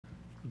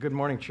Good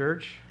morning,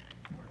 church.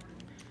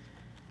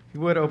 If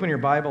you would, open your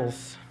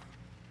Bibles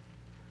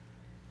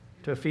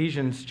to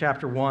Ephesians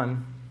chapter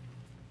 1.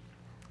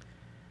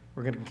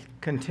 We're going to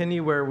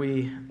continue where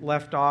we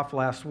left off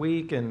last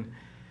week, and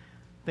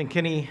I think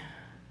Kenny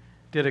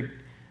did a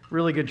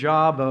really good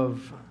job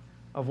of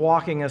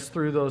walking us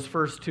through those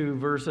first two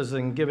verses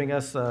and giving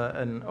us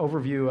an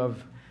overview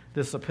of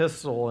this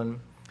epistle. And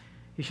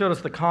he showed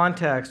us the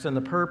context and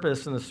the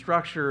purpose and the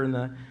structure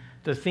and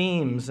the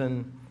themes.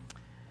 And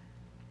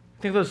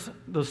I think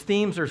those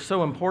themes are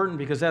so important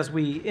because as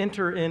we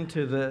enter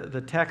into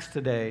the text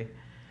today,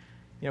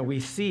 we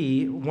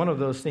see one of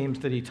those themes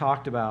that he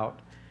talked about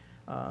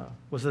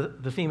was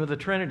the theme of the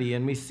Trinity.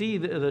 And we see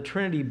the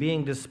Trinity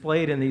being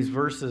displayed in these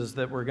verses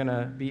that we're going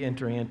to be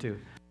entering into.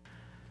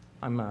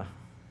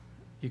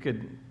 You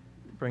could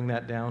bring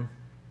that down.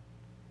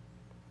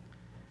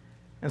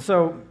 And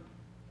so,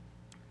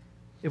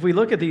 if we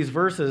look at these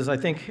verses, I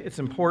think it's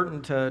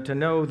important to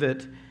know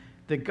that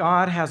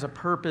God has a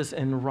purpose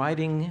in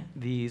writing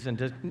these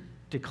and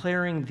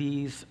declaring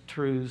these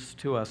truths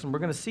to us. And we're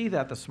going to see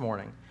that this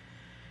morning.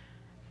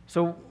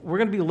 So we're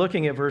going to be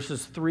looking at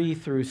verses 3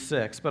 through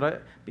 6.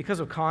 But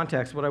because of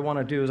context, what I want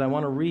to do is I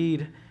want to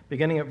read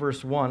beginning at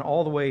verse 1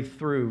 all the way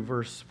through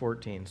verse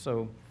 14.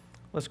 So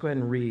let's go ahead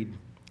and read.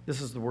 This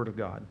is the Word of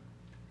God.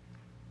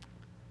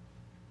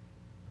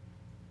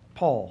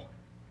 Paul,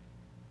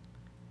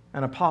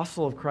 an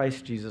apostle of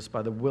Christ Jesus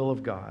by the will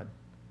of God,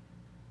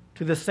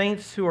 to the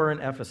saints who are in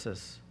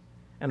Ephesus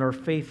and are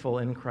faithful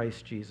in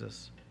Christ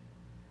Jesus.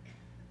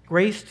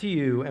 Grace to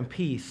you and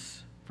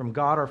peace from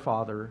God our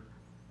Father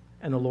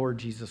and the Lord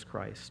Jesus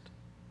Christ.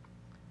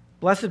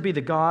 Blessed be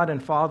the God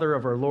and Father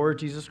of our Lord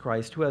Jesus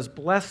Christ, who has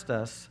blessed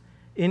us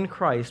in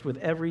Christ with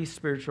every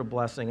spiritual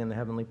blessing in the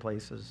heavenly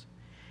places,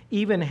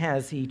 even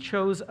as he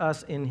chose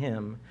us in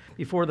him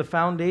before the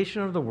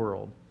foundation of the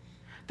world,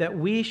 that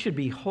we should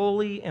be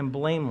holy and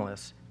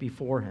blameless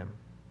before him.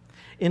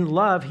 In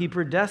love, he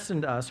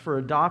predestined us for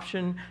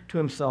adoption to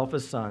himself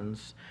as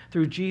sons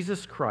through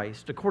Jesus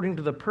Christ, according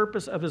to the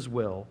purpose of his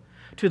will,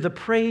 to the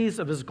praise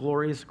of his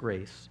glorious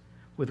grace,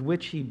 with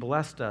which he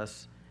blessed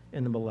us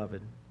in the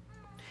Beloved.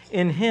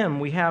 In him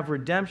we have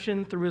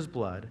redemption through his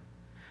blood,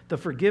 the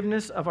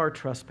forgiveness of our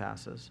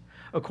trespasses,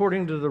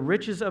 according to the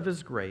riches of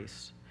his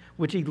grace,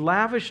 which he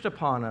lavished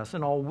upon us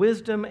in all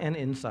wisdom and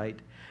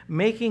insight,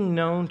 making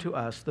known to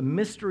us the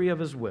mystery of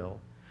his will,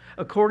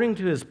 according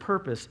to his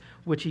purpose,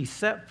 which he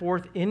set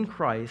forth in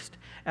Christ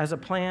as a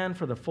plan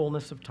for the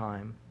fullness of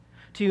time,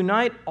 to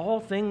unite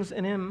all things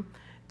in him,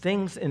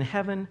 things in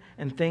heaven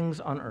and things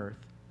on earth.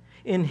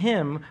 In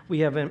him we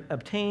have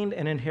obtained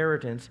an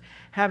inheritance,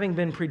 having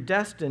been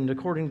predestined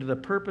according to the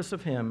purpose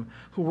of him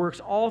who works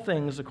all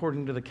things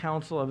according to the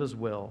counsel of his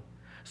will,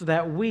 so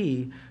that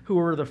we, who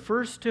were the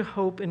first to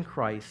hope in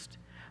Christ,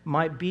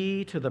 might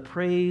be to the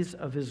praise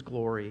of his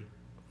glory.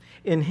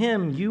 In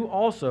him you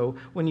also,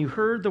 when you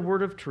heard the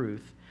word of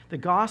truth, the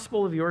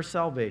gospel of your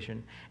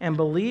salvation, and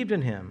believed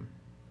in him,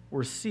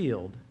 were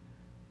sealed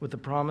with the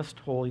promised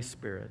Holy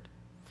Spirit,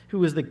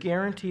 who is the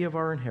guarantee of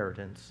our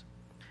inheritance,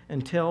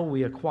 until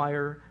we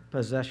acquire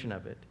possession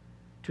of it,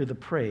 to the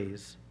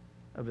praise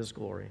of his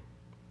glory.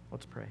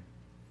 Let's pray.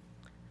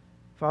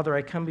 Father,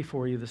 I come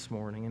before you this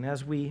morning, and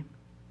as we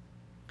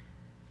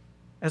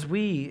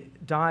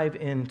dive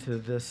into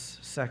this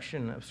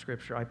section of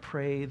Scripture, I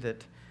pray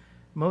that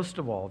most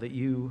of all, that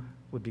you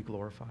would be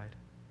glorified.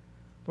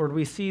 Lord,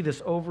 we see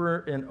this over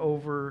and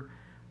over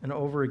and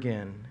over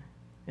again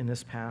in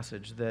this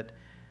passage, that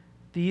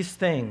these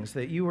things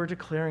that you are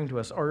declaring to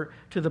us are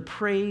to the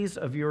praise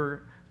of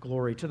your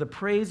glory, to the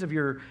praise of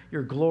your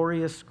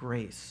glorious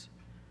grace.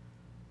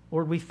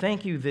 Lord, we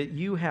thank you that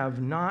you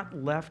have not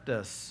left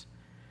us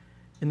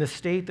in the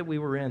state that we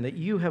were in, that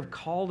you have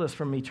called us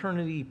from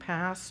eternity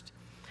past,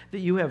 that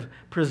you have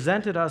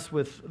presented us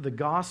with the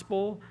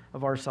gospel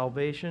of our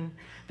salvation,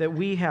 that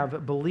we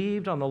have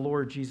believed on the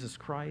Lord Jesus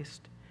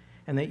Christ,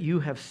 and that you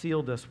have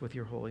sealed us with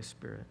your Holy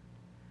Spirit.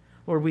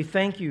 Lord, we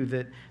thank you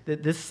that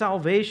this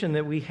salvation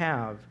that we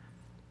have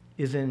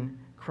is in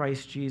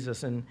Christ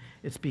Jesus, and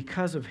it's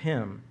because of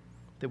him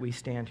that we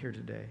stand here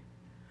today.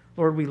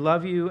 Lord, we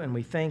love you, and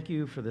we thank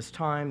you for this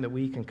time that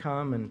we can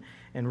come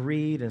and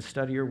read and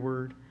study your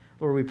word.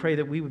 Lord, we pray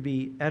that we would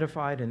be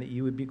edified and that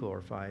you would be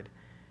glorified.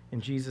 In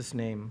Jesus'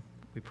 name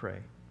we pray.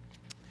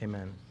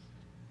 Amen.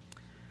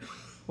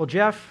 Well,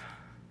 Jeff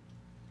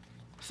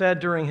said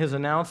during his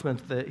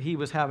announcement that he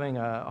was having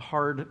a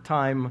hard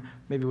time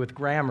maybe with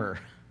grammar.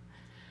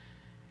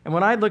 And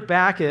when I look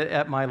back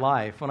at my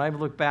life, when I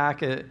look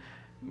back at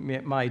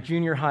my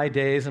junior high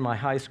days and my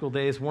high school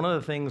days, one of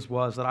the things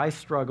was that I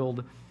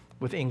struggled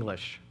with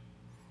English.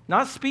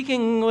 Not speaking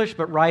English,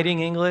 but writing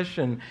English.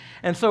 And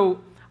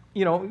so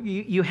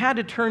you had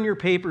to turn your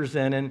papers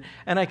in,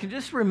 and I can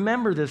just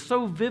remember this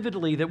so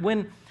vividly that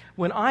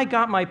when I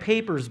got my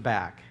papers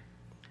back,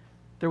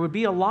 there would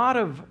be a lot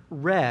of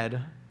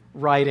red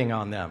writing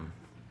on them.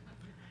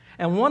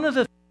 And one of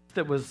the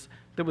things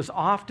that was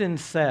often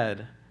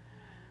said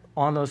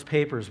on those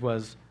papers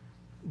was,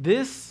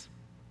 "This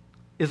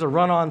is a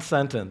run-on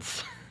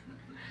sentence."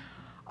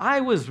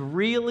 I was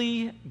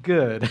really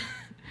good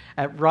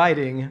at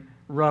writing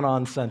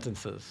run-on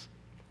sentences.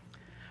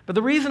 But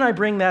the reason I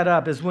bring that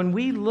up is when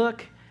we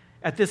look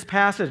at this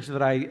passage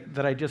that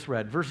I just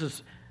read,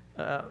 verses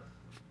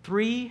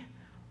 3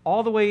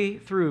 all the way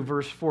through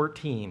verse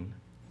 14,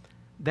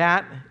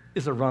 that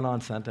is a run-on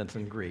sentence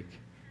in Greek.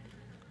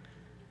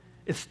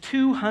 It's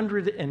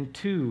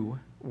 202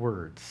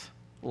 words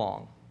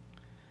long.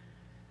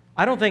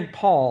 I don't think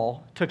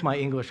Paul took my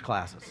English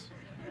classes.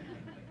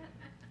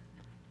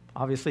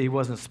 Obviously, he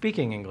wasn't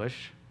speaking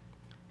English.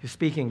 He was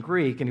speaking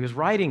Greek, and he was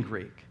writing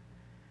Greek.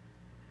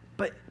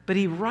 But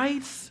he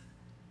writes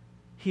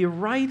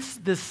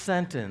this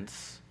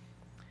sentence,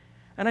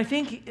 and I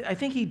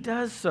think he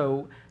does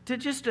so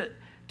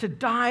to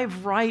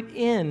dive right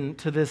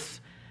into this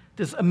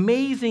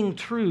amazing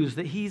truths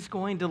that he's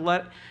going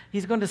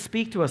to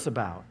speak to us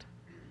about.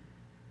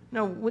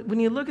 Now, when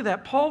you look at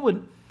that, Paul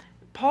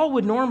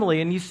would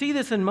normally, and you see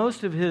this in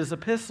most of his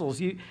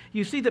epistles,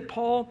 you see that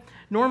Paul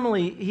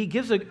normally, he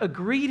gives a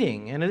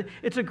greeting, and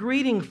it's a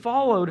greeting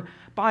followed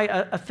by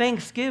a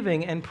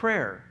thanksgiving and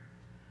prayer.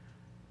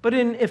 But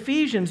in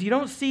Ephesians, you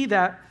don't see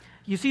that.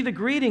 You see the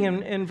greeting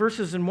in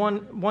verses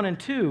 1 and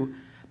 2,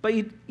 but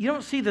you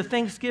don't see the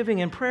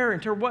thanksgiving and prayer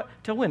until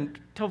when?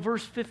 Till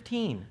verse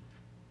 15.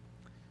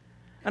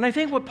 And I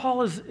think what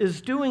Paul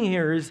is doing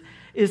here is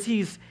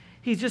he's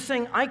just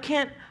saying, I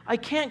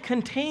can't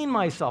contain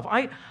myself.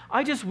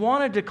 I just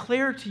want to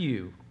declare to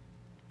you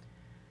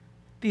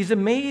these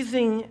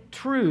amazing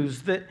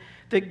truths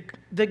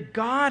that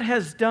God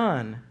has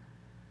done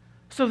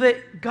so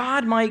that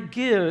God might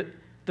give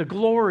the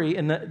glory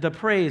and the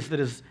praise that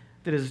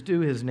is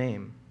due his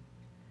name.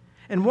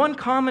 And one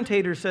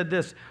commentator said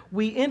this: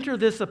 we enter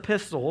this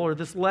epistle or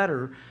this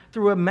letter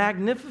through a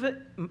magnificent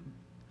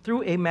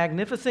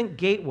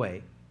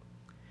gateway.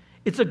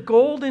 It's a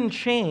golden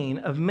chain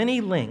of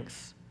many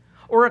links,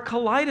 or a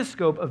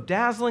kaleidoscope of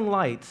dazzling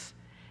lights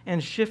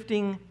and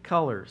shifting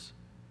colors.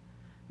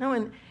 Now,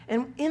 and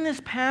in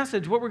this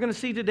passage, what we're going to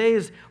see today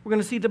is we're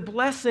going to see the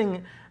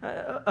blessing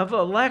of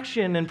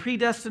election and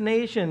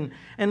predestination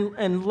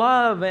and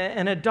love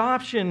and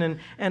adoption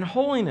and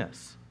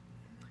holiness.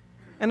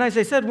 And as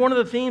I said, one of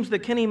the themes that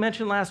Kenny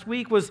mentioned last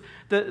week was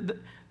the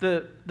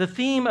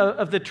theme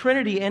of the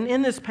Trinity. And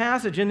in this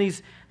passage, in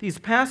these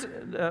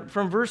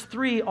from verse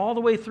 3 all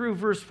the way through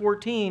verse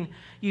 14,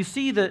 you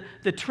see the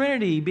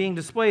Trinity being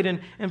displayed.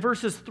 And in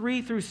verses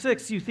 3 through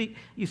 6,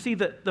 you see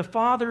the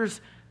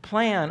Father's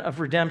plan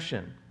of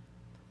redemption.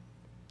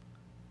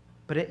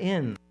 But it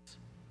ends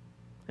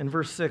in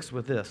verse 6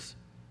 with this: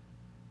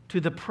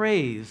 to the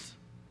praise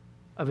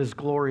of his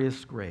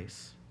glorious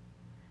grace.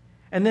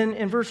 And then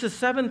in verses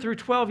 7 through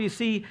 12, you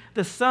see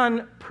the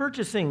Son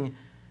purchasing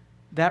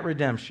that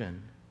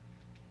redemption,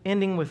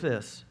 ending with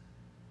this: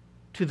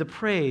 to the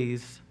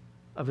praise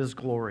of his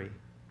glory.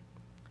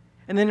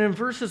 And then in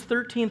verses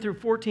 13 through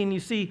 14,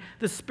 you see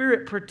the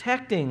Spirit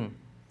protecting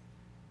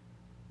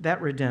that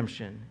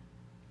redemption,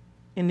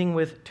 ending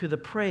with to the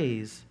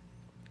praise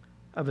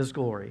of his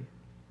glory.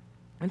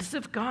 And as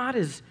if God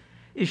is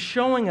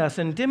showing us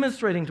and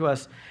demonstrating to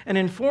us and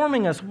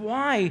informing us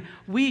why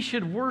we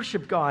should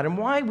worship God and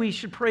why we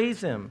should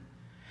praise him.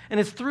 And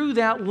it's through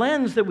that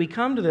lens that we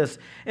come to this,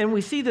 and we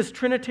see this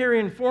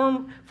Trinitarian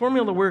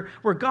formula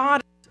where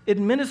God is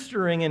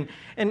administering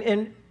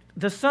and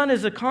the Son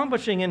is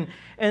accomplishing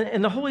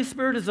and the Holy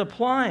Spirit is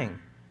applying.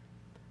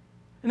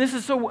 And this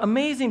is so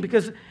amazing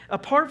because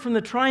apart from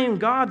the triune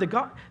God,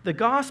 the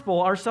gospel,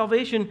 our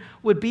salvation,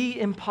 would be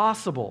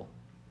impossible.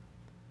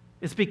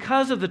 It's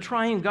because of the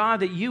triune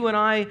God that you and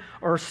I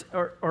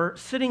are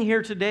sitting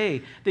here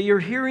today, that you're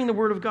hearing the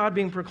word of God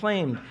being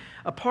proclaimed.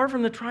 Apart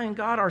from the triune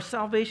God, our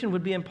salvation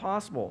would be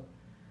impossible.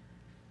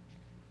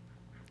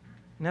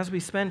 And as we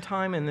spend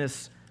time in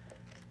this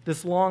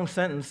long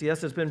sentence,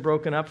 yes, it's been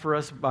broken up for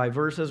us by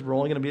verses. We're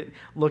only going to be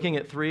looking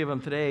at 3 of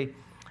them today.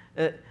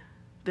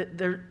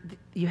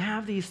 You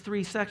have these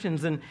 3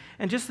 sections, and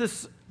just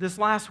this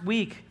last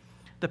week,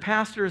 the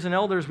pastors and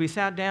elders, we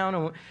sat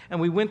down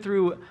and we went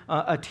through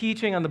a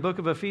teaching on the book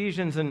of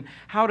Ephesians and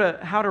how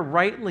to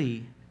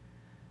rightly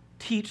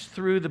teach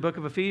through the book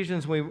of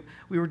Ephesians. We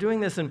were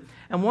doing this, and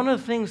one of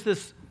the things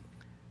this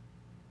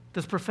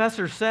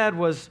professor said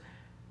was,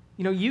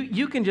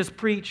 you can just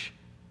preach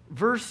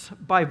verse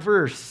by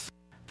verse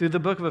through the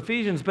book of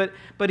Ephesians, but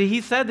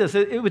he said this,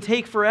 it would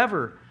take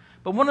forever.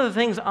 But one of the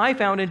things I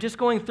found in just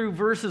going through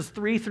verses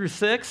 3 through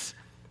 6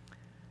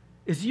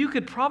 is you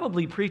could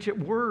probably preach it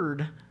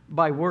word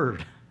by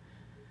word.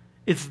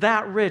 It's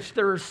that rich.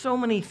 There are so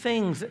many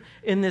things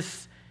in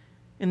this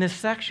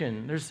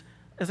section. There's,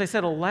 as I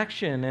said,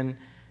 election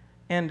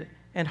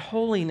and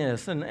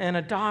holiness and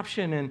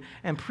adoption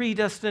and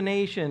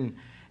predestination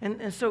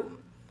and so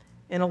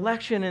in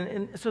election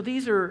and so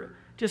these are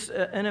just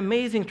an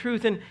amazing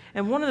truth. And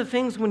one of the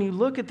things when you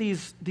look at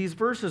these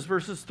verses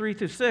 3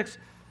 through 6,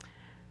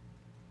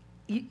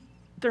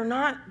 they're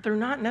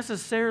not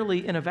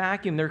necessarily in a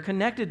vacuum. They're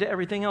connected to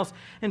everything else.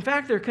 In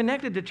fact, they're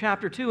connected to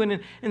chapter 2. And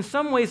in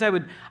some ways,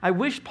 I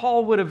wish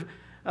Paul would have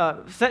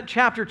set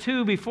chapter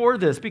 2 before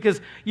this,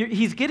 because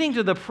he's getting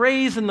to the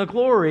praise and the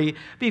glory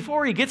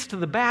before he gets to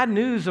the bad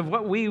news of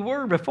what we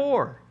were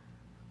before.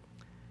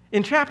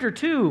 In chapter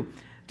 2,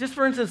 just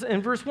for instance,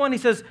 in verse 1, he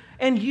says,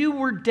 "And you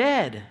were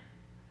dead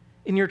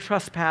in your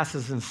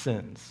trespasses and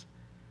sins."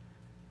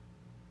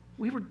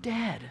 We were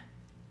dead.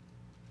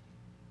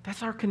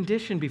 That's our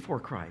condition before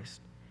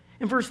Christ.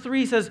 In verse 3,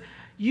 he says,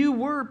 "You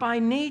were by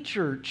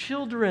nature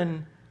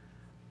children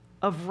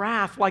of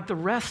wrath like the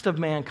rest of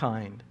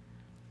mankind."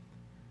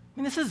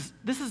 I mean,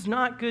 this is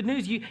not good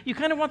news. You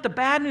kind of want the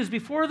bad news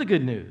before the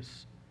good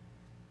news.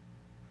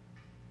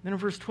 Then in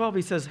verse 12,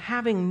 he says,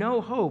 "Having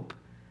no hope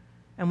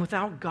and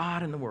without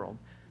God in the world."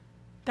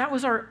 That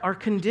was our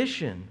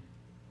condition.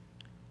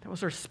 That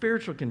was our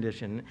spiritual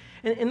condition.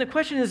 And the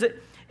question is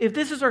that if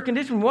this is our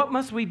condition, what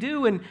must we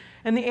do? And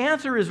the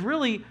answer is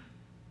really,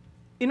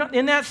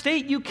 in that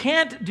state, you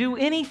can't do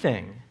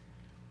anything.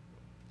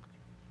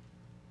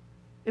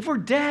 If we're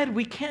dead,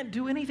 we can't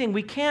do anything.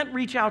 We can't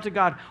reach out to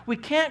God. We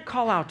can't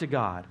call out to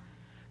God.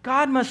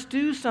 God must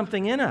do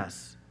something in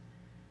us.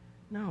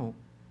 No,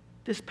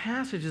 this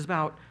passage is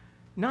about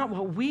not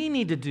what we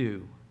need to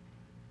do.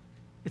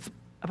 It's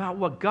about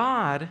what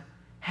God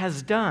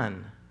has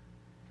done.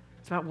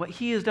 It's about what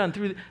He has done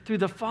through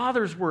the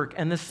Father's work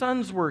and the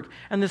Son's work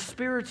and the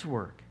Spirit's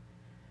work.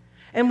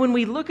 And when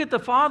we look at the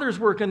Father's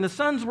work and the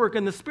Son's work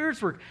and the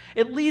Spirit's work,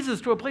 it leads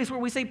us to a place where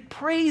we say,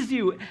 "Praise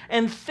you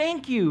and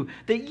thank you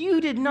that you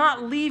did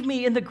not leave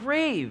me in the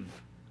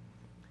grave,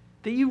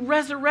 that you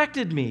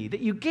resurrected me,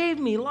 that you gave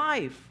me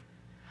life.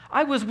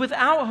 I was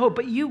without hope,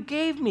 but you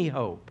gave me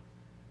hope."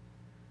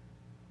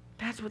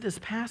 That's what this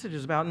passage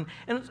is about.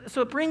 And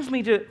so it brings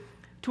me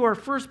to our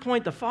first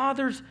point, the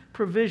Father's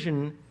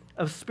provision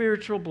of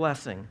spiritual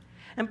blessing.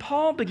 And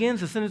Paul begins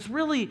this, and it's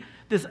really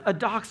a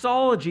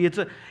doxology.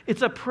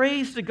 It's a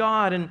praise to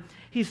God, and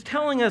he's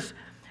telling us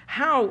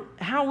how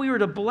we are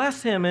to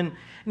bless him. And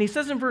he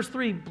says in verse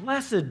 3,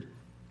 "Blessed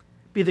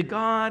be the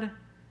God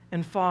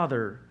and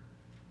Father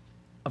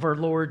of our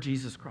Lord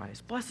Jesus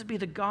Christ." Blessed be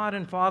the God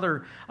and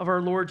Father of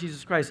our Lord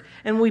Jesus Christ.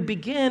 And we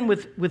begin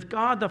with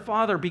God the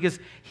Father because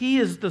He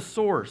is the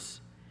source.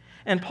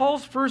 And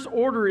Paul's first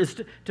order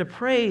is to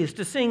praise,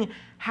 to sing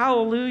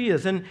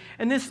hallelujahs. And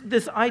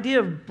this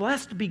idea of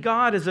blessed be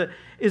God is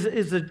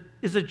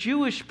a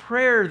Jewish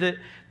prayer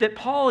that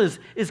Paul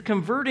is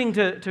converting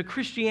to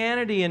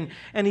Christianity,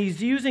 and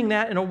he's using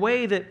that in a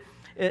way that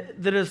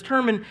is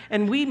termed,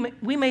 and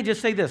we may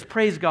just say this,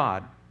 praise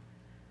God.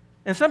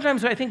 And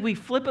sometimes I think we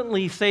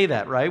flippantly say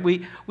that, right?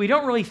 We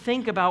don't really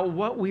think about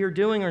what we are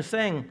doing or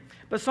saying.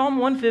 But Psalm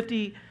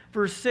 150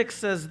 verse 6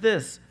 says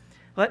this,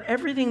 "Let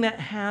everything that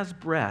has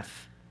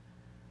breath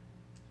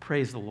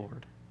praise the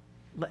Lord."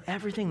 Let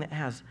everything that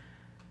has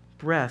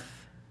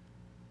breath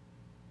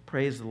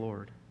praise the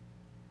Lord.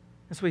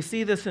 And so we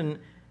see this in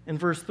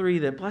verse 3,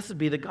 that blessed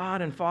be the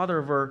God and Father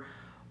of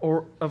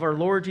our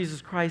Lord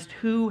Jesus Christ,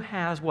 who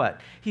has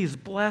what? He's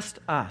blessed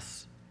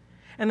us.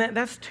 And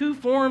that's two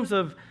forms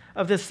of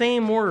the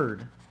same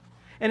word.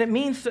 And it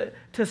means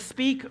to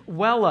speak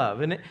well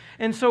of.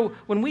 And so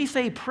when we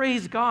say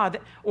praise God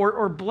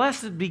or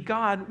blessed be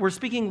God, we're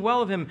speaking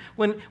well of Him.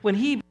 When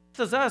He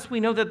blesses us, we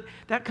know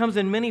that comes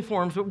in many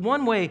forms. But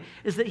one way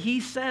is that He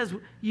says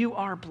you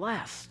are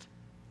blessed.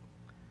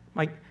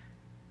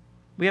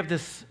 We have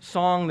this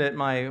song that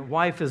my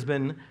wife has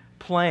been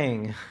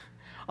playing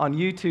on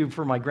YouTube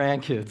for my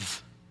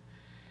grandkids.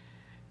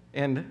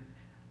 And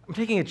I'm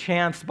taking a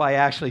chance by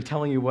actually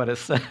telling you what it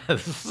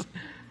says.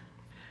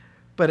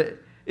 But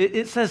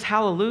it says,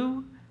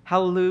 "Hallelujah,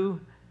 hallelujah,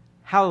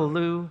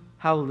 hallelujah,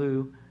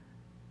 hallelujah,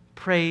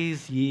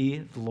 praise ye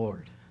the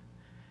Lord."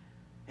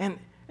 And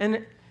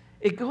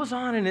it goes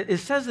on, and it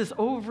says this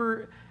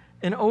over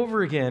and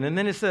over again. And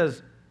then it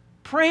says,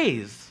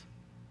 "Praise,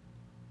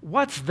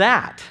 what's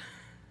that?"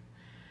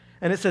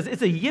 And it says,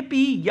 "It's a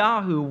yippee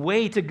yahoo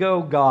way to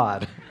go,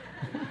 God."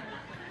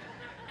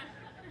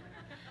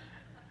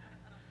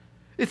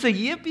 It's a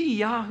yippee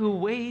yahoo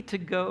way to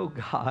go,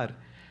 God.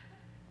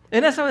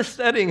 And as I was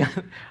studying,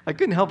 I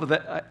couldn't help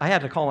it. I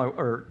had to call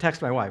or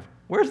text my wife,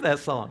 "Where's that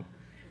song?"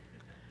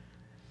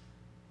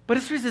 But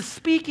it's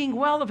speaking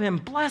well of Him.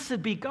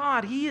 Blessed be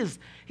God. He is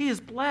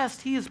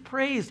blessed. He is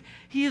praised.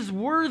 He is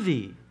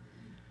worthy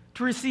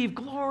to receive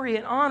glory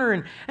and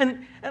honor.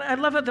 And I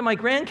love it that my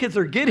grandkids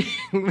are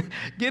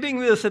getting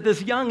this at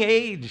this young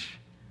age,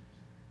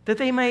 that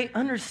they may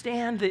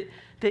understand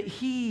that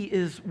He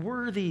is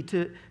worthy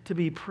to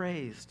be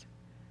praised.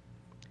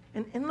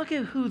 And look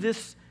at who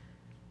this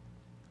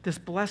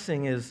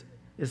blessing is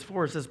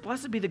for. It says,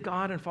 "Blessed be the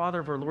God and Father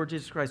of our Lord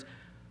Jesus Christ,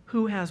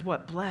 who has"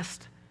 what?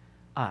 Blessed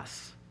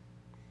us.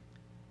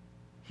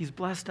 He's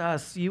blessed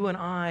us, you and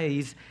I.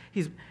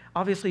 He's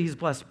obviously He's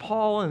blessed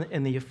Paul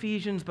and the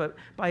Ephesians, but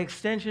by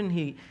extension,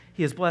 He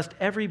has blessed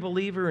every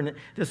believer. And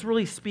this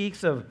really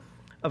speaks of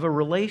a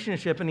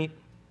relationship. And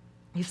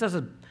He says,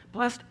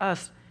 "Blessed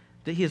us,"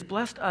 that He has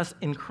blessed us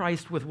in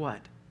Christ with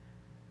what?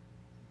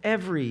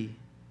 Every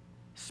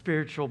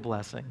spiritual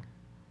blessing.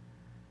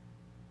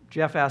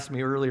 Jeff asked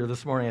me earlier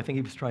this morning, I think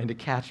he was trying to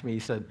catch me. He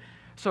said,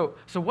 So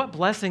what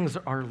blessings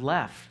are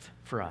left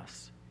for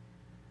us?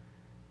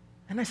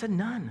 And I said,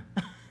 none.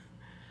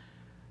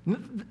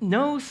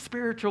 No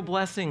spiritual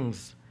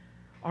blessings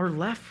are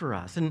left for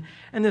us. And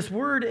this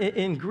word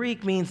in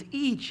Greek means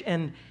each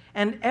and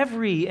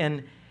every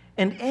and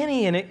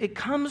any, and it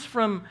comes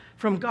from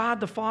God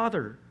the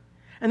Father.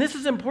 And this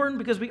is important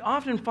because we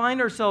often find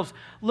ourselves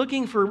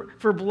looking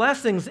for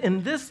blessings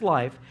in this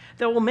life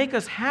that will make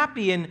us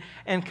happy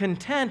and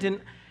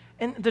content.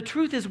 And the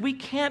truth is we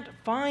can't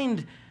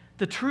find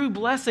the true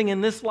blessing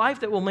in this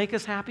life that will make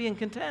us happy and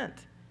content.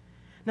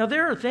 Now,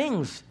 there are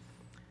things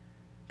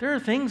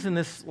in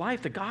this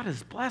life that God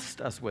has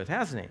blessed us with,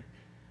 hasn't he?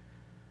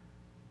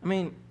 I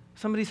mean,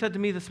 somebody said to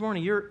me this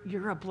morning,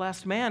 you're a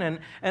blessed man,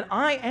 and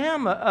I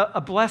am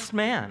a blessed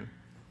man.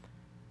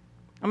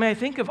 I mean, I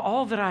think of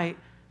all that I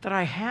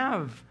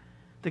have,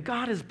 that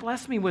God has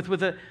blessed me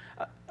with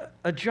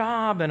a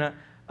job and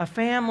a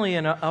family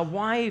and a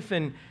wife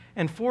and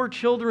 4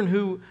 children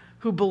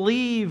who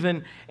believe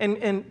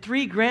and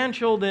 3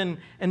 grandchildren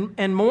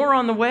and more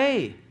on the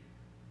way.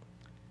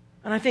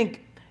 And I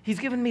think he's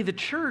given me the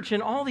church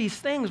and all these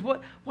things.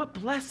 What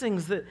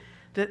blessings that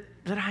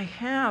I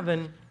have.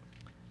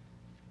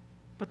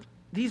 But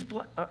these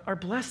are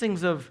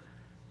blessings of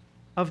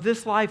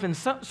this life, and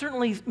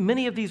certainly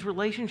many of these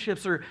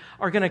relationships are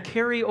going to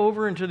carry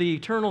over into the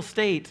eternal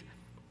state.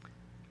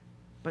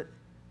 But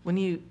when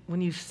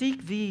you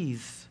seek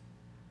these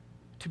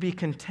to be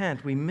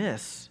content, we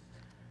miss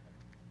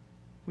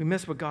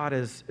what God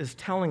is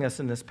telling us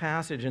in this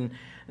passage, and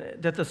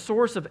that the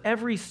source of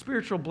every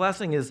spiritual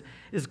blessing is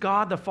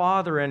God the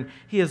Father, and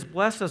he has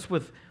blessed us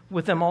with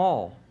them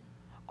all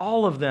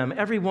of them,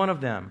 every one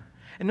of them.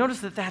 And notice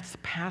that that's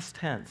past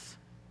tense.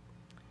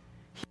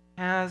 He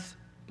has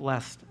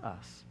blessed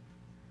us.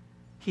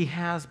 He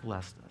has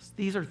blessed us.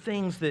 These are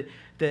things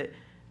that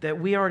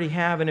we already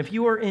have, and if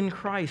you are in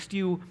Christ,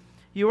 you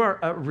are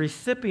a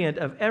recipient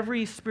of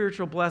every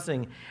spiritual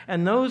blessing,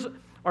 and those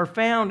are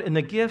found in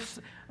the gifts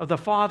of the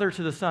Father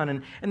to the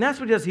Son. And that's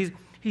what he does.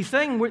 He's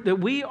saying that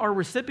we are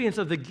recipients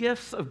of the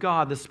gifts of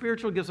God, the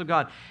spiritual gifts of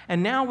God.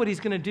 And now what he's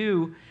going to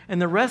do in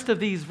the rest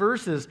of these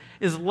verses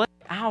is lay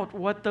out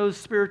what those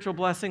spiritual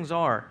blessings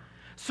are.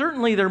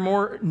 Certainly they're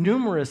more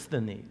numerous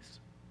than these.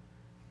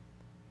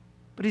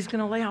 But he's going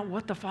to lay out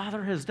what the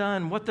Father has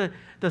done, what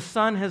the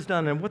Son has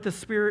done, and what the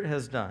Spirit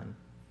has done.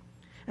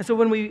 And so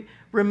when we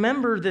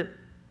remember that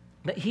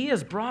he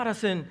has brought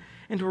us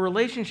into a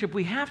relationship,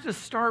 we have to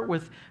start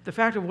with the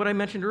fact of what I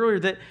mentioned earlier,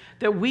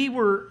 that we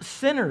were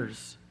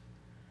sinners,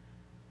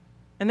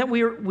 and that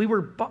we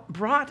were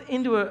brought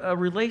into a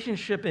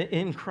relationship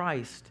in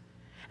Christ.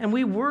 And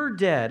we were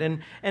dead,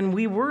 and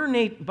we were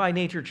by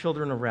nature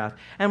children of wrath,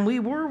 and we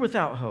were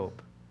without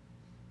hope.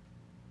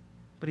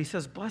 But he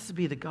says, blessed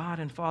be the God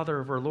and Father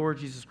of our Lord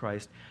Jesus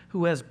Christ,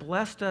 who has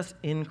blessed us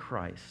in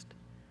Christ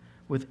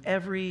with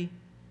every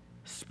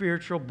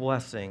spiritual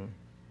blessing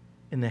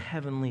in the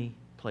heavenly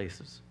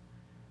places.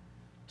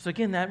 So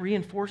again, that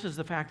reinforces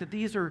the fact that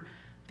these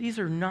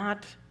are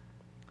not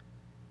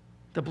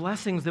the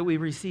blessings that we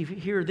receive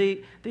here.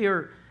 They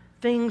are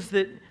things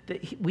that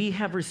we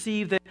have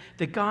received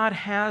that God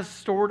has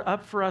stored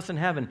up for us in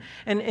heaven.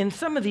 And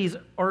some of these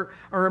are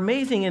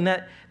amazing in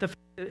that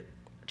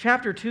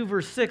chapter 2,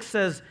 verse 6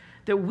 says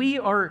that we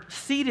are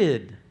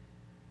seated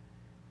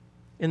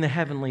in the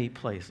heavenly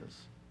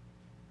places.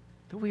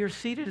 That we are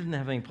seated in the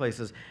heavenly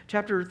places.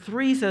 Chapter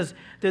 3 says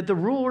that the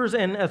rulers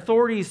and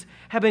authorities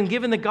have been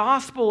given the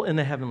gospel in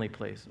the heavenly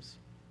places.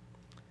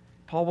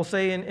 Paul will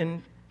say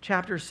in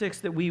chapter 6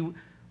 that we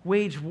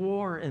wage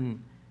war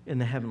in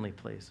the heavenly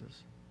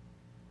places.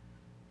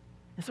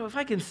 And so if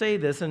I can say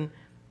this, and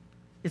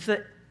it's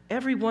that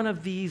every one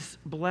of these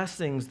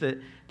blessings that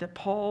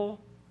Paul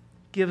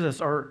gives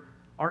us are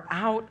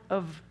out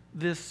of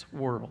this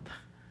world.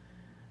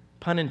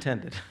 Pun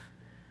intended.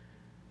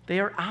 They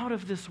are out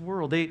of this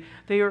world. They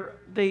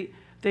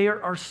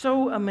are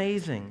so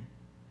amazing.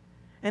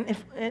 And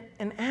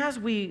as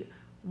we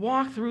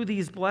walk through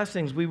these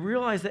blessings, we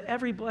realize that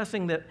every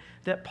blessing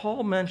that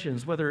Paul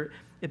mentions, whether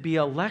it be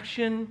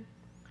election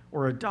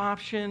or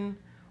adoption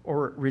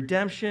or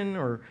redemption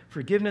or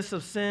forgiveness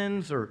of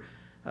sins or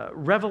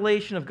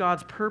revelation of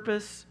God's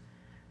purpose,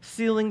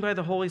 sealing by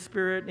the Holy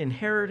Spirit,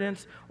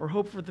 inheritance, or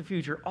hope for the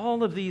future,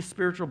 all of these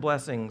spiritual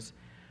blessings,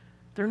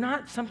 they're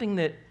not something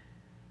that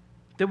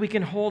we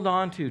can hold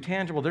on to,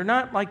 tangible. They're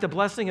not like the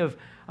blessing of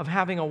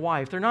having a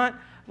wife. They're not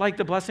like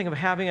the blessing of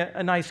having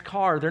a nice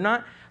car. They're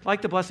not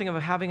like the blessing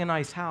of having a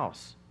nice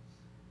house.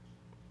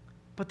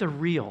 But they're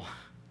real.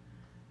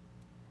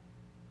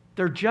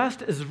 They're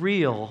just as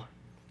real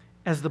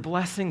as the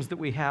blessings that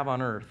we have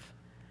on earth.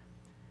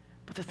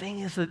 But the thing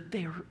is that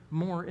they are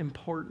more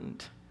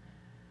important.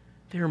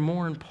 They are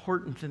more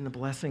important than the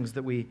blessings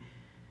that we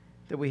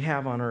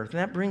have on earth. And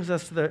that brings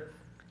us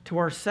to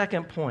our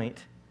second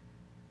point.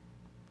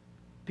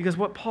 Because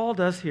what Paul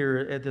does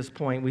here at this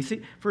point, we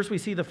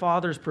see the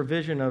Father's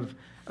provision of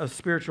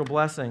spiritual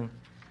blessing.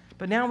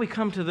 But now we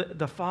come to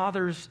the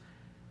Father's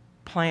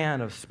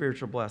plan of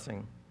spiritual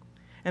blessing.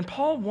 And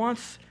Paul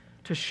wants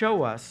to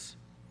show us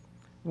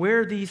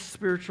where these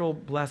spiritual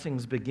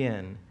blessings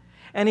begin.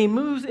 And he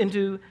moves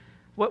into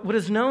what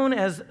is known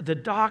as the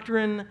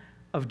doctrine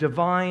of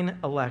divine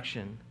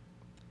election.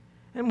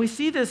 And we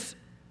see this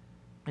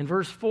in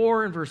verse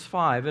 4 and verse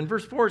 5. In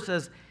verse 4 it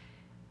says,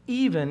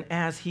 even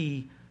as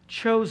he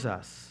chose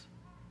us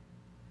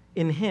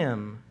in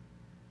him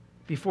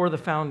before the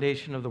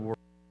foundation of the world.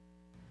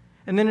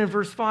 And then in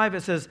verse 5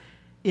 it says,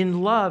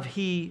 in love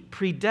he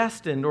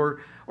predestined or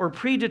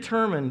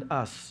predetermined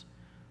us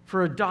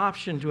for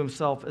adoption to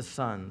himself as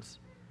sons.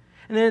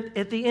 And then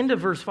at the end of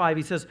verse 5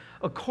 he says,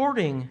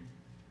 according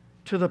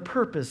to the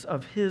purpose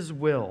of his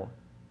will.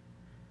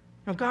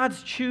 Now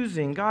God's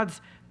choosing, God's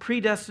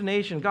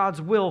predestination,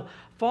 God's will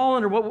fall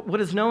under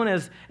what is known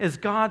as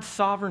God's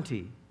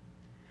sovereignty.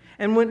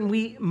 And when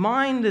we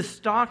mind this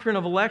doctrine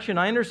of election,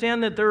 I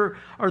understand that there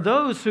are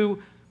those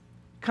who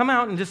come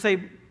out and just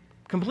say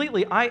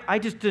completely, I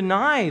just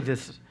deny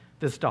this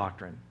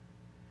doctrine.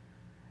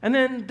 And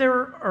then there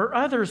are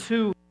others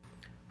who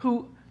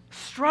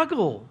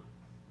struggle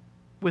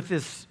with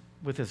this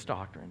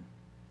doctrine.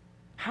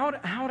 How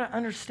to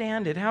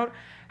understand it,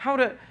 how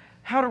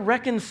to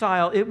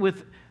reconcile it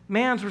with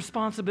man's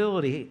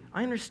responsibility.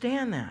 I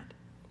understand that.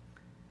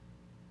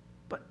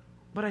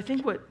 But I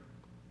think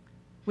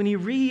when you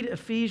read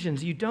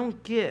Ephesians, you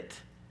don't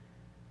get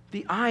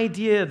the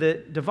idea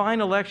that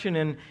divine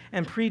election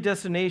and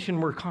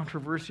predestination were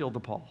controversial to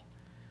Paul.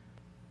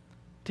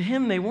 To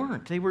him, they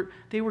weren't. They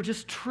were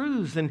just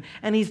truths,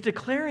 and he's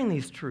declaring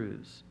these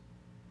truths.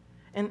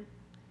 And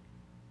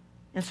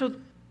so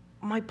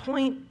my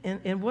point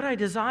and what I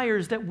desire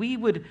is that we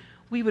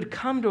would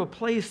come to a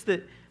place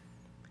that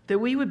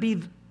we would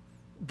be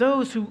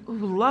those who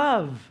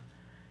love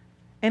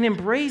and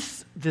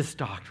embrace this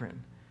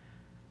doctrine.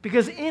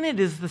 Because in it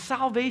is the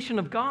salvation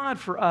of God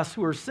for us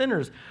who are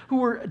sinners,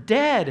 who are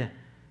dead,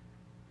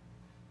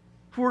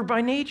 who are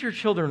by nature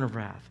children of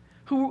wrath,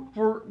 who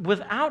were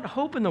without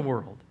hope in the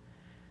world.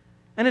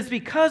 And it's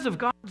because of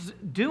God's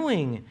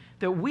doing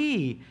that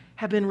we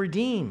have been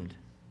redeemed.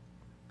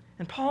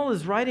 And Paul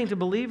is writing to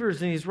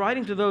believers, and he's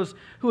writing to those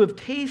who have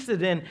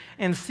tasted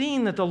and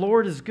seen that the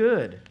Lord is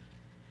good.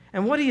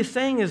 And what he is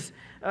saying is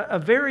a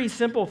very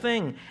simple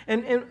thing.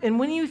 And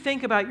when you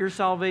think about your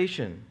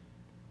salvation,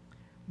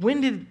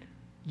 when did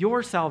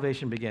your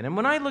salvation begin? And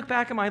when I look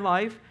back at my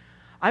life,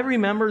 I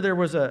remember there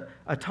was a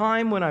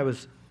time when I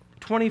was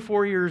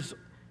 24 years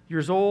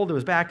old. It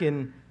was back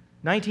in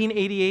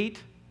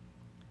 1988.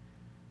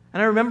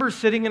 And I remember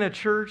sitting in a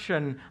church,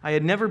 and I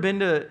had never been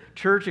to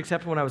church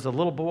except when I was a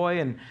little boy.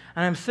 And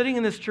I'm sitting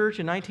in this church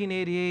in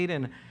 1988,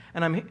 and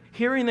I'm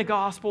hearing the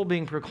gospel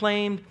being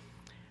proclaimed,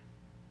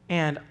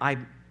 and I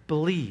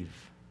believe.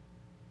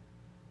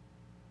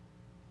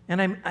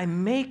 And I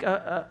make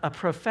a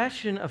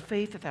profession of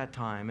faith at that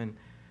time. And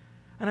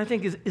I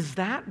think, is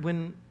that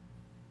when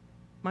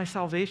my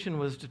salvation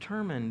was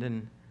determined?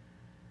 And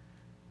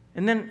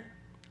then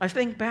I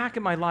think back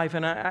at my life,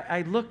 and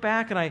I look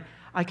back, and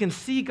I can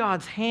see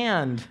God's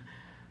hand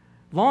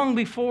long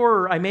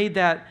before I made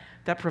that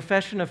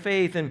profession of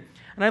faith. And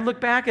I look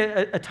back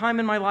at a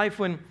time in my life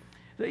when,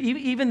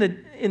 even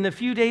in the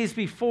few days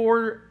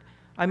before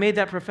I made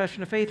that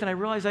profession of faith, and I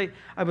realized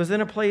I was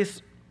in a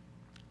place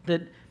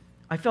that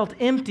I felt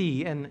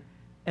empty and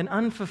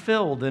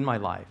unfulfilled in my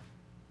life.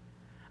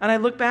 And I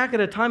look back at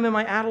a time in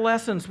my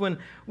adolescence when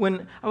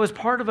I was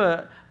part of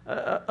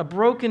a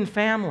broken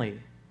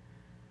family.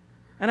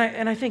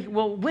 And I think,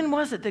 well, when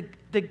was it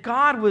that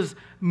God was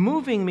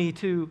moving me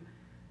to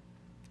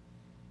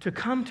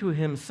come to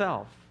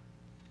himself?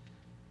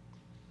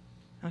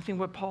 And I think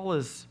what Paul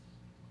is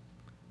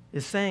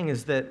saying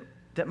is that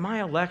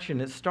my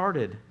election, it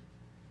started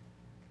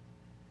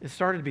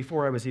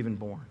before I was even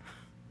born.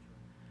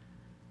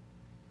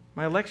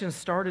 My election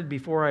started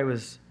before I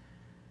was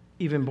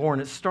even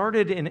born. It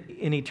started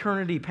in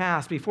eternity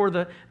past, before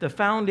the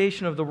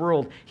foundation of the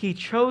world. He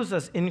chose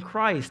us in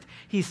Christ.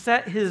 He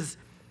set his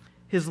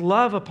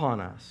love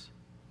upon us.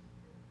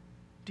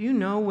 Do you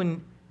know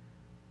when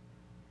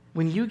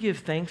you give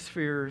thanks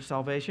for your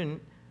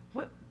salvation,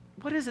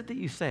 what is it that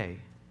you say?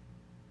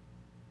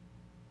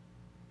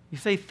 You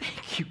say,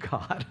 thank you,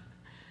 God.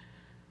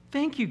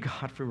 Thank you,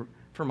 God,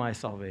 for my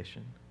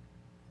salvation.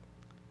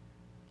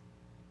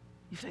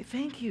 You say,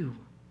 thank you.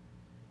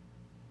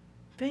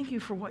 Thank you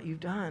for what you've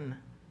done.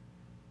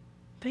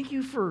 Thank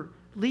you for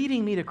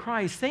leading me to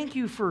Christ. Thank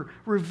you for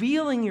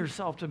revealing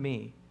yourself to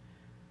me.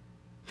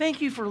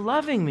 Thank you for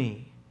loving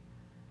me.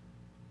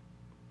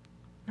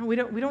 No, we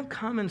don't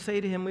come and say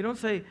to him, we don't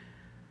say,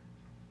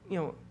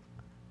 I'm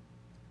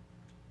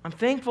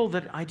thankful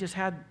that I just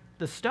had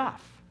the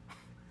stuff.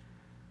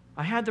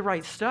 I had the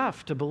right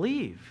stuff to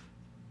believe.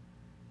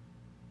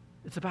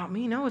 It's about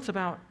me. No, it's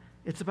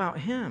about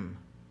him.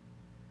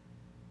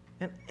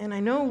 And I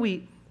know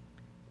we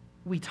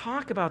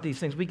talk about these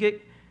things. We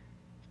get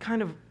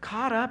kind of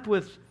caught up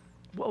with,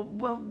 well,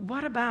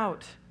 what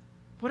about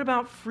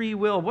free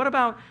will? What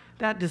about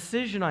that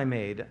decision I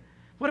made?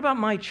 What about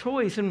my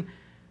choice? And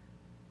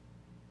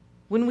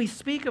when we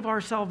speak of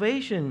our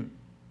salvation,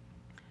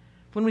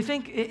 when we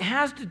think it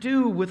has to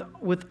do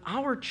with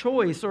our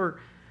choice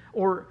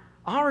or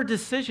our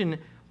decision,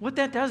 what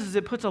that does is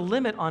it puts a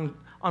limit on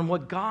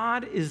what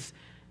God is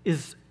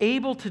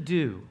able to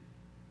do.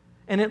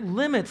 And it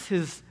limits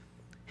his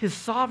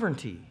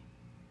sovereignty.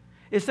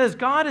 It says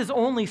God is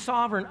only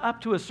sovereign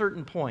up to a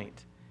certain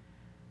point.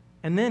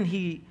 And then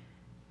he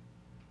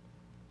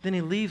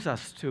leaves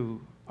us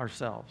to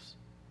ourselves.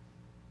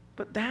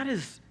 But that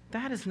is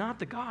not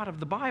the God of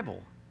the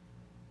Bible.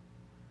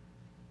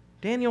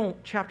 Daniel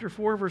chapter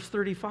 4, verse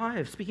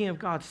 35, speaking of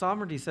God's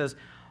sovereignty, says,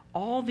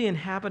 all the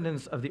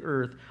inhabitants of the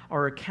earth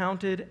are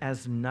accounted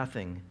as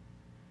nothing.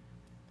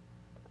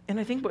 And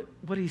I think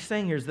what he's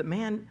saying here is that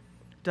man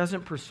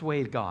doesn't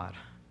persuade God.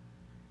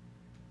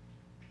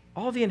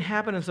 All the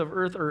inhabitants of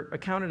earth are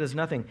accounted as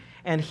nothing.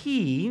 And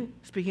he,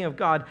 speaking of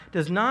God,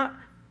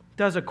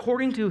 does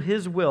according to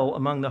his will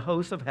among the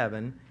hosts of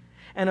heaven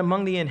and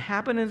among the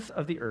inhabitants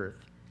of the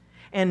earth.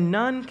 And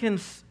none can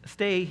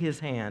stay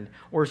his hand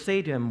or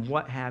say to him,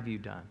 what have you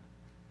done?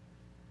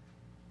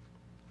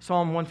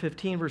 Psalm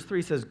 115, verse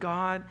 3 says,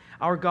 God,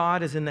 our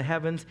God is in the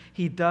heavens.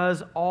 He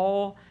does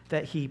all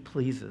that he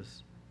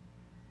pleases.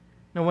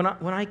 Now,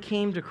 when I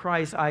came to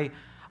Christ, I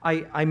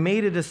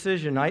made a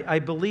decision. I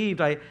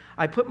believed. I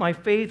put my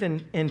faith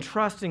and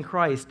trust in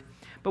Christ.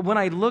 But when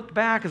I looked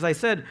back, as I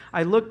said,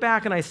 I looked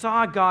back and I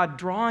saw God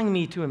drawing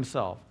me to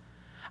himself.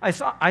 I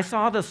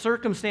saw the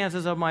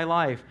circumstances of my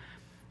life,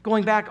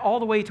 going back all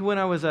the way to when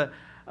I was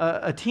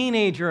a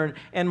teenager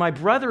and my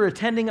brother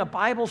attending a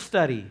Bible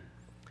study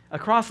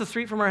across the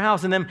street from our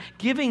house and them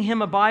giving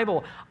him a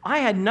Bible.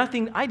 I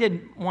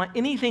didn't want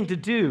anything to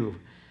do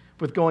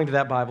with going to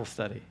that Bible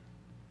study.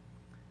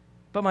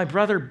 But my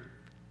brother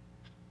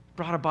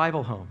brought a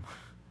Bible home.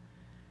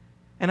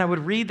 And I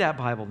would read that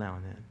Bible now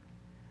and then.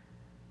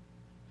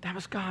 That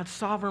was God's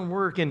sovereign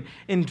work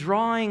in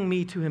drawing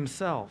me to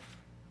himself.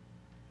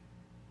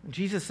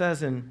 Jesus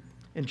says in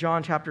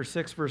John chapter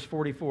 6, verse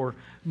 44,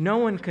 no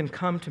one can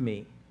come to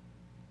me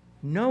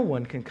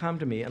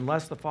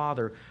unless the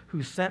Father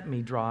who sent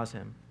me draws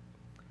him.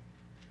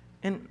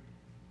 And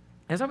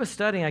as I was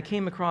studying, I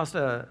came across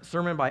a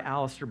sermon by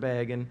Alistair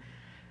Begg, and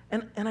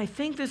I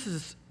think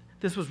this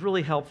was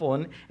really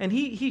helpful. And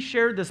he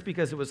shared this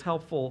because it was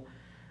helpful.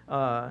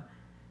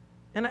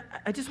 And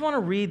I just want to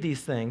read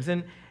these things.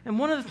 And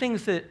one of the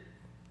things that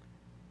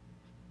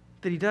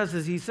he does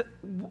is he said,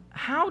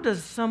 how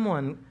does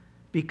someone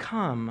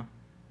become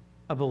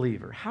a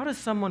believer? How does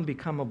someone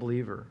become a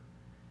believer?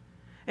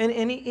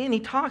 And he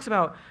talks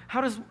about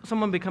how does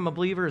someone become a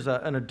believer as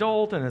an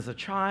adult and as a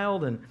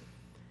child.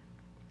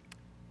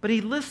 But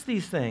he lists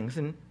these things.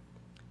 And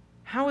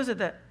how is it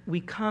that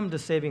we come to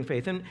saving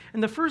faith? And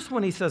the first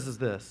one he says is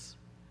this: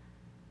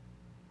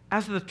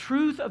 as the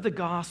truth of the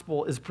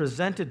gospel is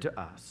presented to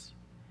us,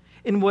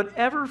 in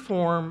whatever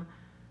form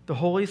the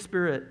Holy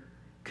Spirit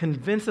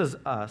convinces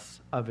us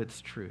of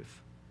its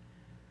truth.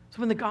 So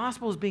when the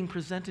gospel is being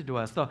presented to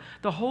us,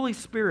 the Holy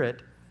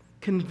Spirit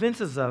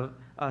convinces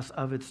us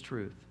of its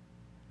truth.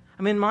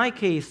 I mean, in my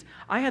case,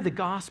 I had the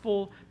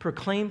gospel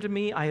proclaimed to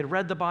me. I had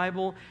read the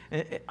Bible.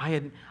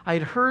 I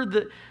had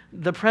heard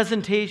the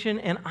presentation,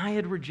 and I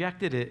had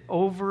rejected it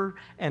over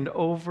and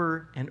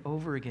over and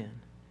over again.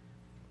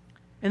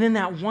 And then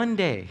that one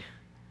day,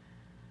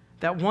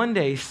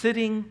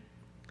 sitting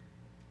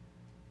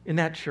in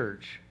that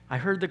church, I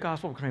heard the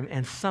gospel proclaimed,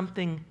 and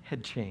something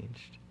had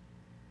changed.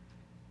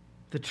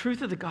 The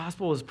truth of the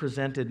gospel is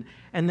presented,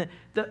 and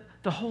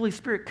the Holy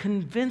Spirit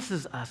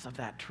convinces us of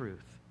that truth.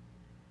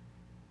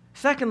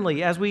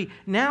 Secondly, as we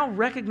now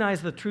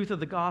recognize the truth of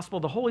the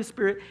gospel, the Holy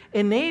Spirit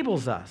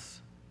enables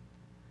us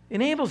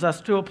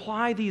to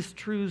apply these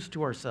truths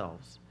to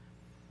ourselves.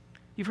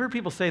 You've heard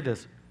people say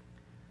this: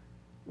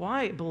 well,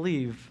 I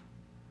believe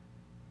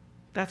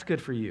that's good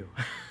for you.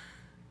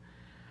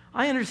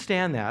 I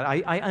understand that.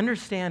 I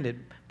understand it,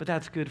 but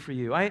that's good for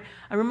you. I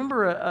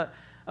remember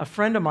a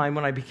friend of mine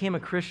when I became a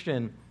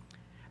Christian,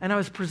 and I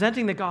was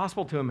presenting the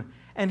gospel to him,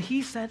 and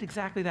he said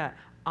exactly that.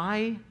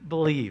 I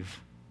believe,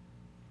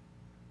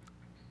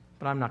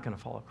 but I'm not going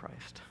to follow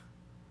Christ.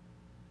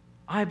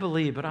 I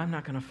believe, but I'm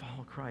not going to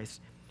follow Christ.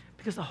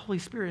 Because the Holy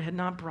Spirit had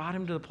not brought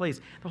him to the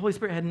place. The Holy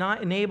Spirit had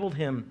not enabled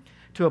him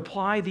to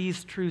apply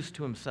these truths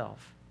to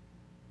himself.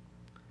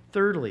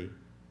 Thirdly,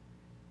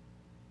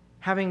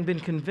 having been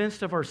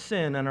convinced of our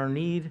sin and our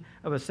need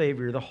of a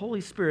Savior, the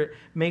Holy Spirit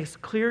makes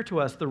clear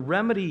to us the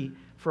remedy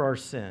for our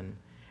sin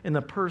in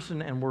the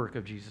person and work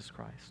of Jesus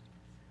Christ.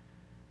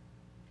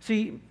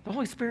 See, the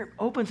Holy Spirit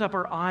opens up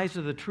our eyes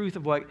to the truth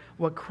of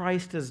what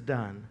Christ has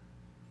done.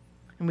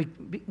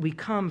 And we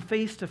come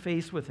face to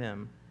face with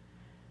him.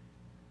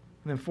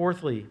 And then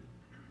fourthly,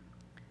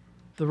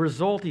 the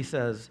result, he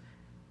says,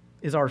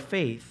 is our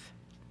faith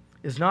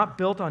is not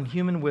built on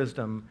human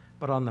wisdom,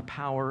 but on the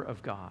power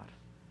of God.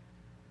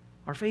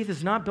 Our faith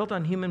is not built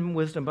on human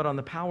wisdom, but on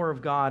the power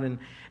of God.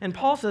 And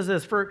Paul says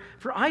this, for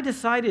I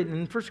decided,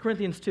 in 1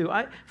 Corinthians 2,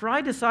 for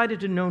I decided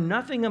to know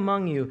nothing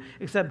among you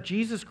except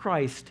Jesus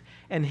Christ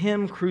and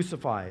him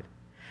crucified.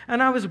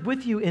 And I was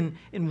with you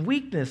in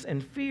weakness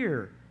and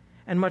fear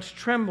and much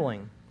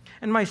trembling.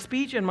 And my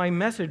speech and my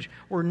message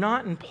were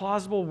not in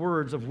plausible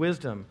words of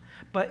wisdom,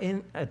 but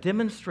in a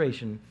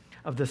demonstration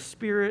of the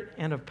Spirit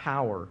and of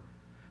power,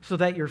 so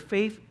that your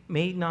faith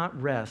may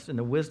not rest in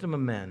the wisdom of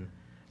men,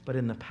 but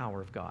in the power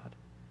of God.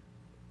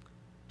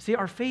 See,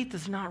 our faith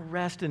does not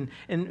rest in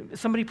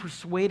somebody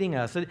persuading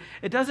us.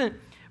 It doesn't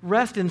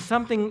rest in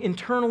something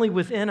internally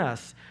within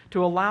us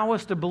to allow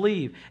us to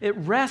believe. It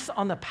rests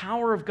on the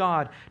power of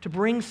God to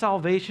bring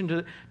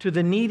salvation to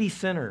the needy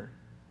sinner.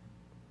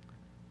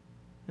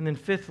 And then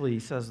fifthly, he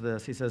says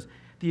this. He says,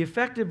 the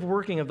effective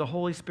working of the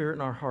Holy Spirit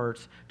in our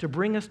hearts to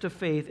bring us to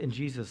faith in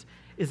Jesus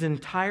is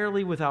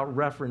entirely without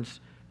reference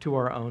to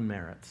our own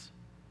merits.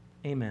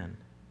 Amen.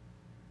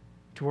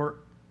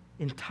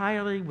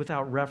 Entirely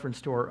without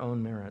reference to our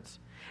own merits.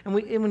 And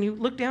when you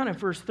look down at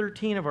verse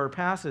 13 of our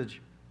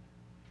passage,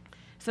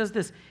 it says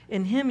this,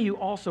 in him you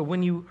also,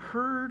 when you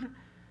heard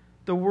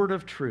the word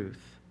of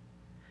truth,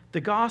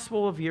 the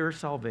gospel of your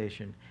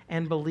salvation,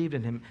 and believed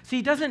in him.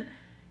 See,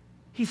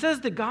 he says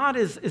that God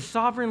is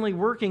sovereignly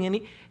working, and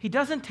he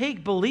doesn't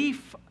take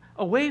belief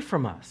away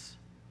from us.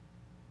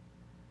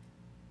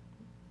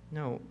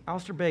 No,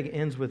 Alistair Begg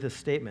ends with this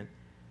statement.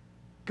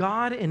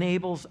 God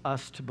enables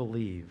us to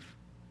believe,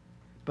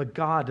 but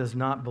God does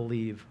not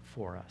believe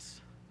for us.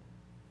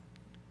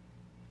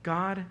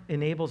 God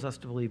enables us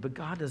to believe, but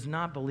God does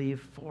not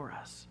believe for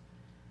us.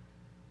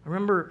 I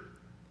remember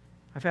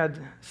I've had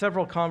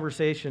several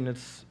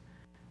conversations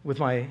with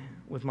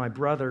my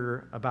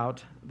brother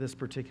about this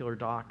particular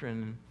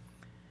doctrine,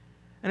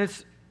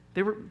 and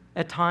they were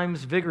at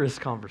times vigorous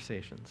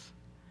conversations,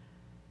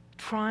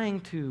 trying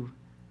to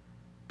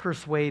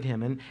persuade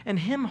him, and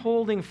him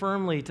holding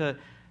firmly to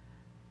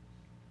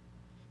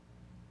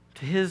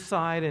his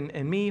side,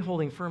 and me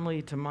holding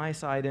firmly to my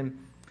side.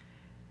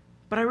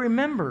 But I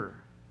remember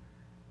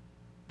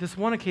this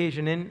one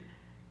occasion,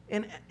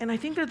 and I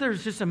think that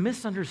there's just a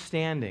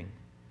misunderstanding.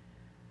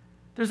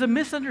 There's a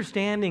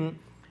misunderstanding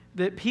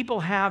that people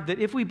have that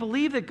if we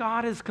believe that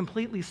God is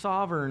completely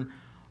sovereign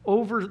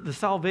over the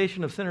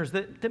salvation of sinners,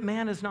 that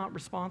man is not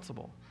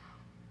responsible.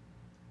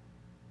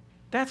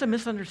 That's a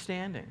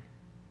misunderstanding.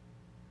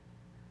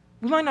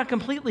 We might not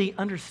completely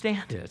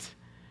understand it,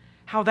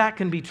 how that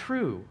can be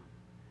true.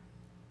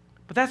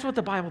 But that's what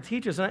the Bible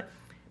teaches. And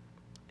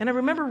I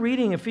remember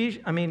reading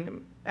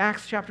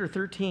Acts chapter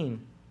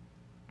 13,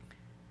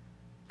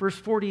 verse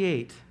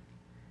 48.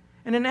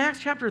 And in Acts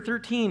chapter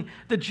 13,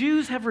 the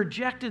Jews have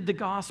rejected the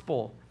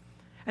gospel.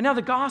 And now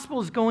the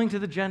gospel is going to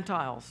the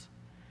Gentiles.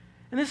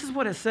 And this is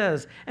what it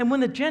says. And when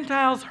the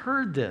Gentiles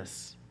heard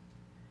this,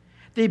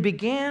 they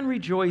began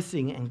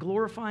rejoicing and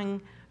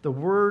glorifying the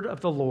word of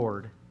the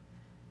Lord.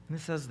 And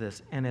it says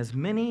this, and as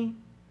many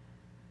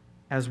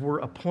as were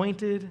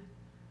appointed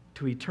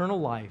to eternal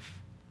life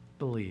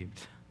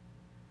believed.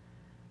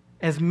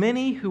 As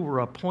many who were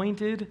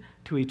appointed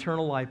to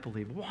eternal life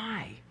believed.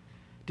 Why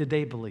did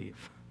they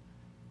believe?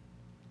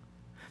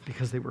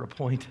 Because they were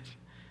appointed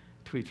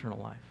to eternal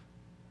life.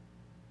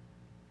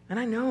 And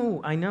I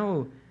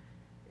know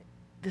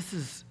this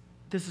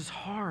is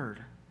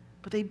hard,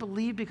 but they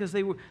believed because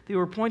they were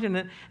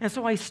appointed. And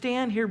so I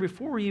stand here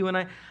before you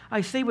and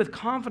I say with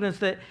confidence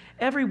that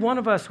every one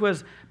of us who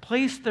has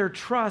placed their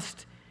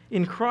trust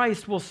in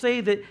Christ will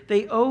say that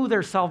they owe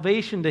their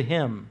salvation to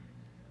him.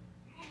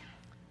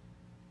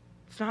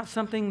 It's not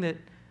something that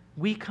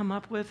we come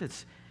up with.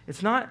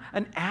 It's not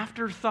an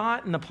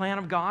afterthought in the plan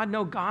of God.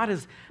 No, God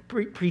has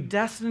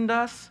predestined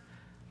us.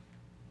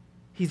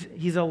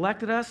 He's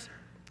elected us.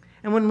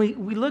 And when we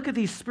look at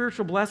these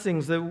spiritual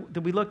blessings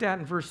that we looked at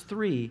in verse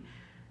 3,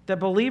 that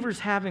believers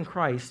have in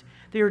Christ,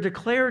 they are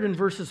declared in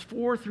verses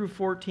 4 through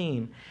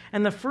 14.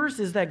 And the first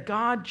is that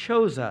God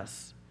chose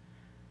us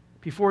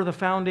before the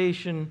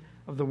foundation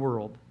of the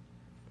world.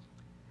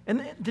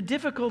 And the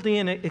difficulty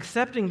in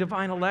accepting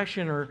divine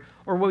election or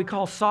what we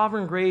call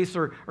sovereign grace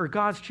or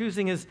God's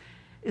choosing is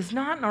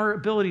not in our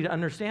ability to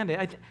understand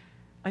it.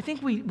 I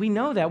think we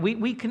know that.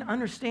 We can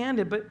understand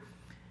it,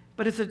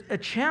 but it's a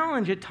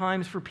challenge at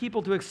times for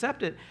people to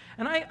accept it.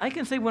 And I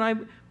can say when I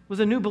was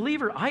a new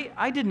believer,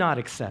 I did not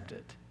accept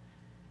it.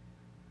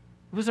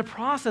 It was a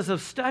process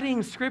of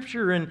studying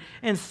Scripture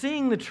and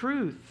seeing the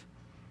truth.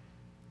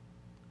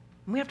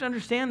 And we have to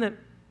understand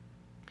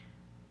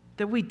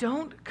that we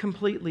don't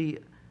completely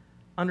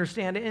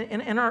understand it,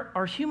 and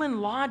our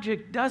human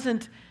logic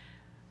doesn't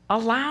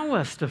allow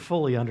us to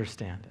fully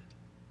understand it.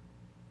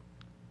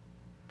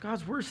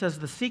 God's word says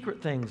the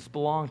secret things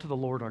belong to the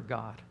Lord our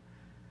God,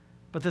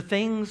 but the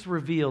things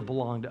revealed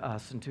belong to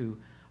us and to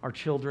our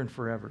children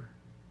forever.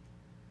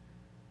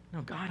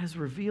 No, God has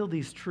revealed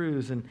these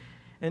truths, and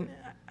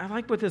I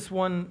like what this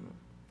one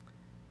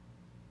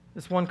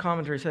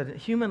commentary said.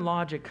 Human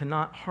logic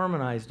cannot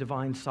harmonize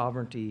divine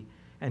sovereignty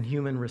and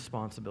human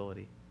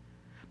responsibility,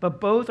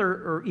 but both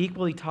are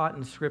equally taught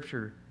in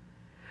Scripture.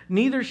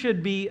 Neither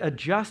should be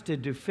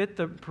adjusted to fit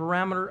the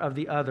parameter of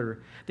the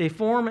other. They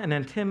form an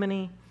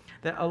antinomy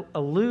that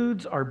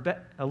eludes our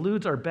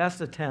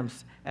best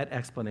attempts at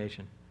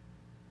explanation.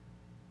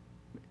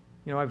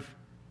 I want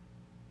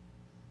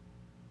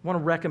to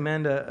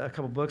recommend a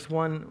couple books.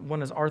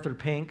 One is Arthur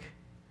Pink,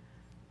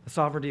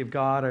 Sovereignty of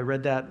God. I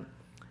read that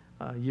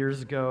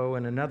years ago,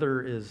 and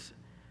another is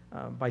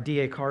by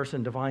D.A.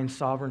 Carson, Divine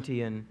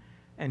Sovereignty and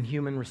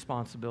Human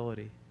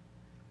Responsibility.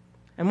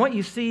 And what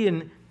you see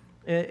in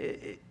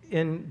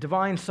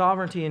Divine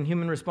Sovereignty and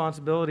Human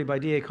Responsibility by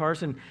D.A.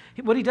 Carson,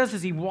 what he does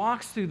is he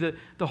walks through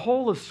the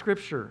whole of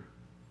Scripture,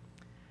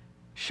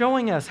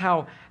 showing us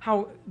how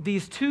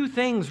these two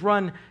things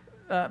run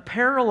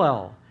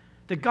parallel,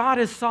 that God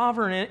is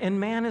sovereign and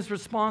man is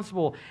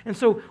responsible. And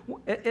so,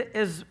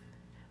 as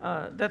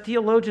that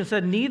theologian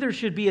said, neither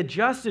should be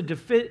adjusted to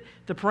fit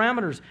the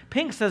parameters.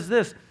 Pink says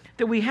this,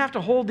 that we have to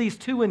hold these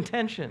two in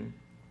tension.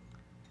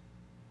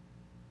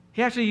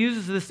 He actually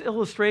uses this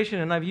illustration,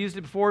 and I've used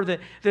it before, that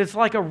it's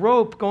like a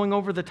rope going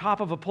over the top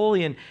of a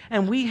pulley,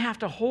 and we have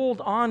to hold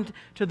on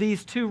to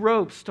these two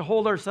ropes to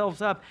hold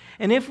ourselves up.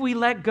 And if we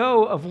let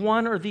go of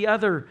one or the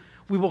other,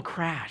 we will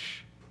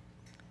crash.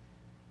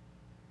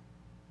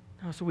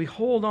 So we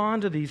hold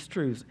on to these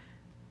truths.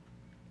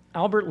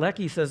 Albert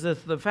Lecky says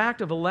this, the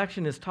fact of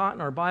election is taught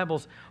in our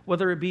Bibles,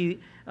 whether it be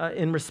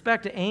in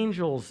respect to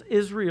angels,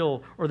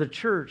 Israel, or the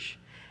church.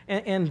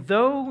 And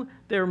though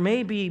there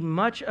may be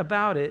much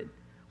about it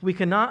we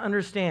cannot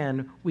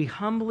understand, we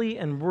humbly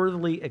and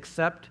worthily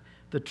accept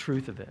the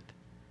truth of it.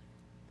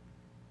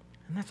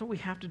 And that's what we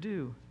have to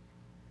do.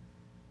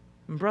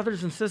 And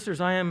brothers and sisters,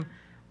 I'm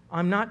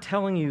not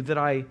telling you that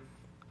I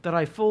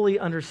fully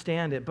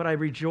understand it, but I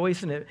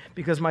rejoice in it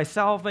because my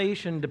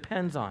salvation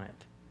depends on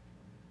it.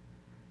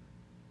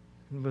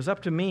 If it was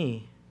up to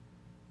me,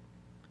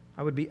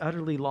 I would be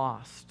utterly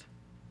lost.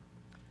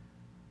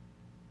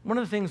 One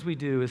of the things we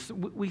do is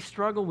we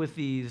struggle with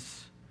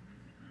these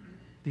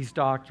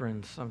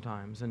doctrines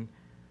sometimes.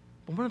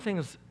 But one of the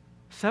things,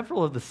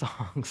 several of the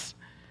songs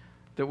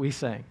that we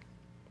sing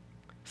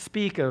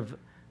speak of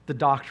the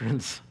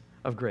doctrines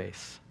of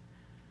grace.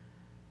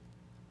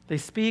 They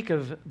speak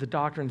of the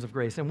doctrines of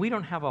grace, and we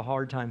don't have a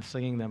hard time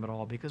singing them at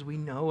all because we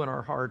know in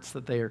our hearts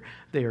that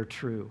they are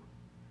true.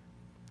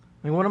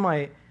 I mean, one of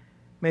my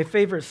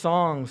favorite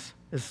songs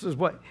is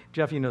what,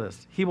 Jeff, you know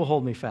this, He Will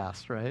Hold Me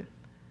Fast, right?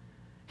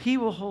 He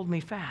will hold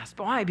me fast.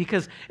 Why?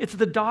 Because it's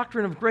the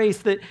doctrine of grace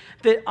that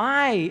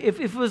if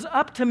it was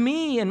up to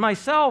me and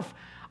myself,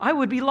 I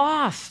would be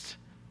lost.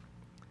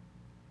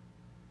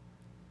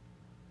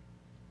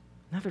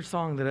 Another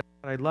song that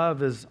I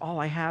love is All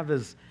I Have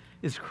is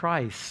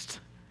Christ.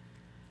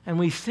 And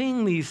we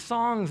sing these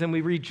songs and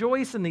we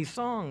rejoice in these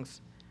songs.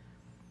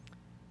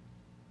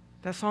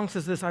 That song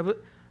says this,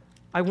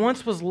 I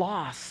once was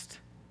lost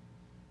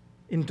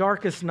in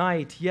darkest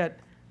night, yet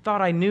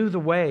thought I knew the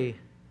way.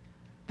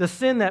 The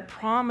sin that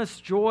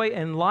promised joy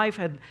and life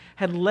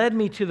had led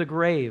me to the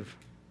grave.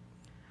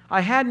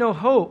 I had no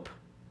hope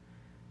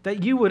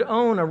that you would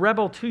own a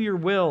rebel to your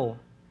will.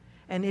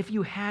 And if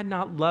you had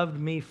not loved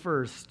me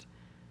first,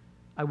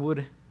 I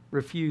would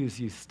refuse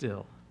you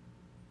still.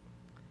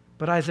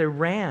 But as I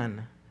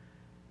ran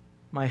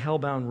my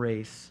hellbound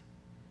race,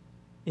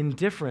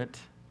 indifferent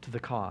to the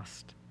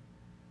cost,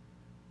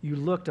 you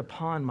looked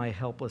upon my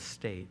helpless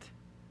state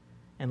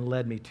and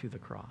led me to the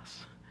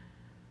cross.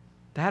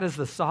 That is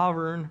the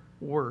sovereign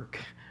work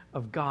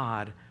of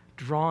God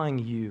drawing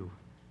you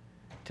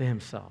to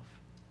Himself.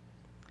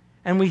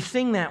 And we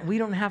sing that. We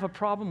don't have a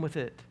problem with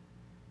it.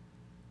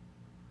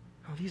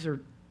 Oh, these are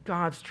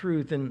God's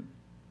truth. And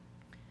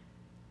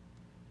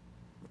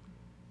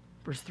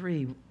verse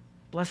 3,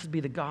 blessed be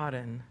the God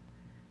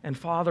and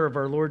Father of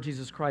our Lord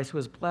Jesus Christ, who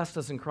has blessed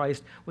us in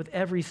Christ with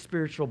every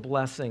spiritual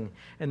blessing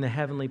in the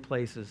heavenly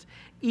places,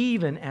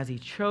 even as He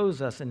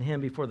chose us in Him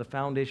before the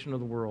foundation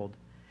of the world.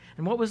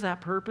 And what was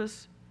that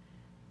purpose?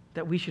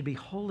 That we should be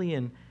holy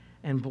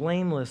and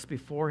blameless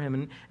before Him.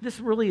 And this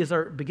really is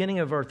our beginning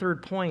of our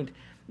third point,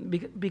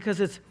 because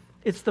it's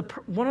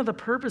one of the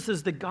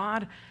purposes that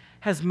God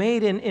has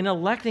made in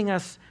electing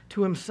us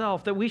to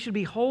Himself, that we should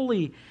be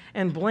holy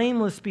and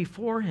blameless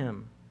before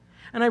Him.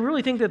 And I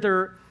really think that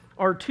there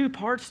are two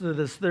parts to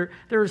this. There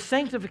is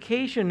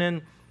sanctification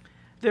and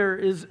there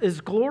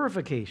is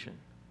glorification.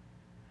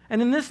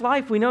 And in this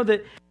life, we know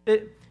that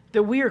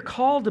we are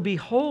called to be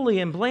holy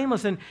and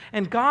blameless,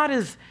 and God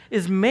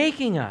is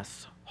making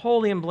us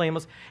holy and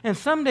blameless. And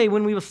someday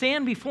when we will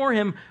stand before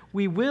Him,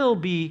 we will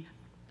be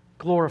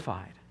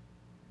glorified.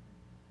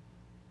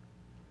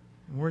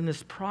 And we're in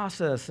this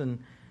process,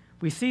 and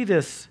we see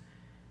this,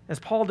 as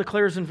Paul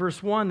declares in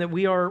verse 1, that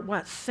we are,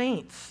 what?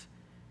 Saints.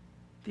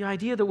 The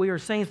idea that we are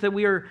saints, that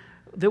we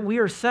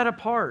are set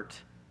apart.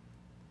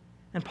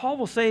 And Paul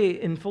will say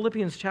in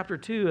Philippians chapter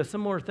 2 a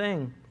similar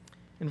thing.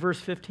 In verse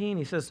 15,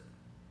 he says,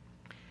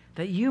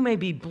 that you may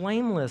be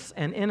blameless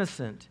and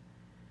innocent,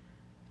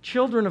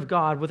 children of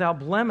God without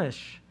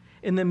blemish,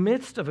 in the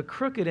midst of a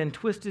crooked and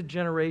twisted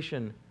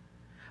generation,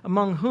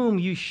 among whom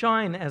you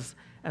shine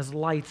as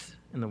lights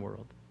in the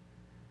world.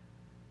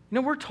 You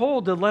know, we're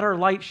told to let our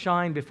light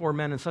shine before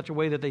men in such a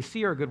way that they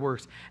see our good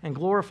works and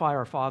glorify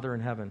our Father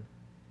in heaven.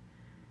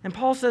 And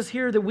Paul says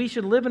here that we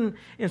should live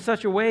in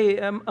such a way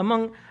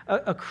among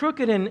a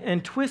crooked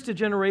and twisted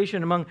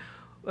generation, among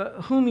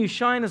whom you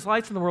shine as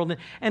lights in the world,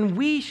 and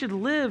we should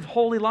live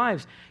holy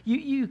lives.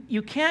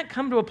 You can't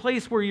come to a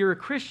place where you're a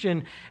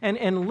Christian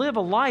and live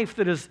a life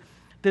that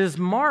is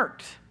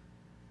marked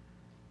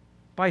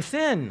by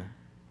sin.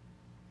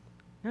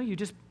 No, you're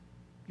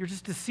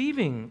just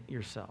deceiving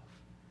yourself.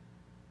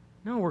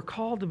 No, we're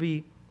called to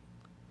be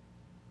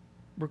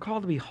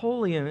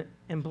holy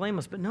and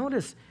blameless. But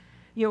notice,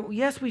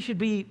 yes, we should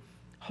be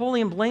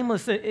holy and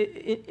blameless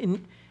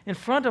in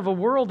front of a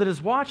world that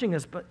is watching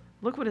us, but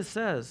look what it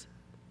says,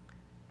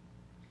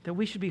 that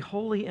we should be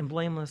holy and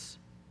blameless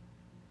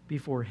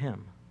before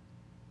Him.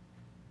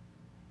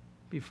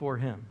 Before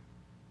Him.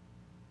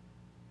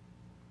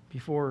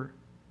 Before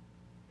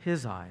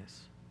His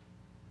eyes.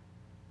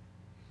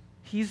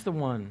 He's the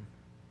one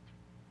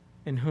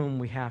in whom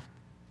we have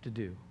to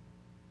do.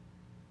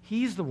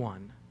 He's the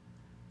one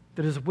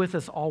that is with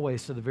us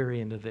always to the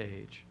very end of the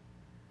age.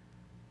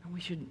 And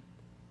we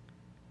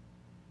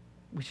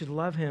should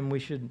love Him. We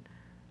should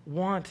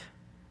want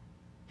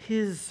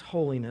His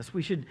holiness.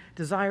 We should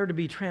desire to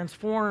be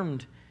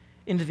transformed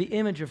into the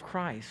image of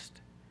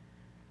Christ.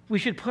 We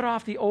should put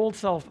off the old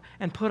self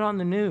and put on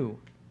the new.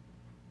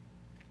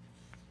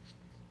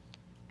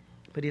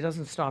 But He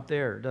doesn't stop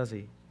there, does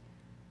He?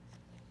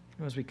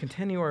 As we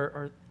continue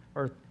our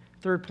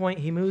third point,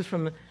 He moves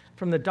from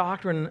the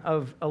doctrine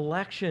of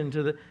election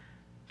to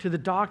the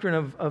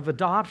doctrine of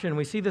adoption.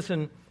 We see this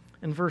in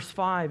verse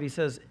 5. He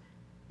says,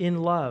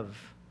 in love,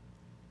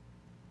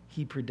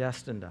 He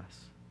predestined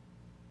us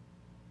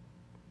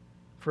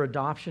for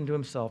adoption to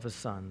Himself as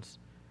sons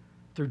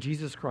through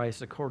Jesus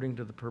Christ according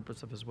to the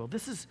purpose of His will.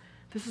 This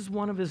is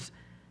one of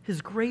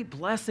His great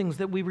blessings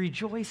that we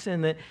rejoice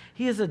in, that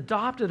He has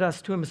adopted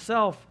us to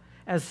Himself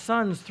as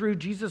sons through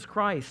Jesus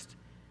Christ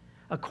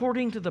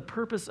according to the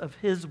purpose of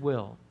His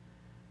will.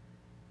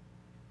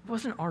 It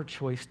wasn't our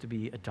choice to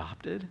be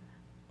adopted.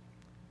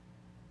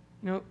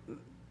 There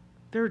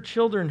are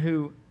children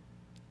who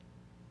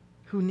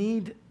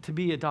need to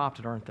be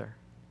adopted, aren't there?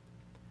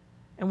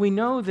 And we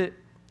know that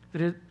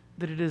it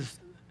is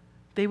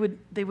they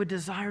would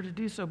desire to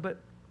do so, but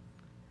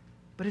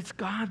it's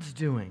God's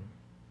doing.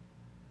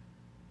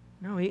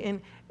 No,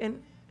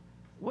 and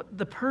what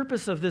the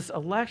purpose of this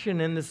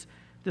election and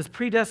this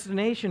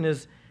predestination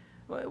is,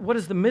 what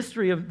is the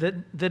mystery of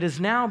that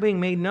is now being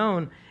made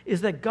known,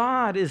 is that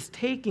God is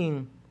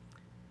taking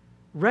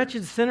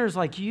wretched sinners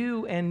like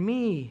you and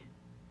me,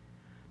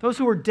 those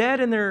who were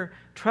dead in their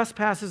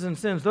trespasses and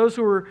sins, those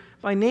who were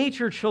by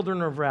nature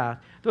children of wrath,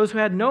 those who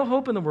had no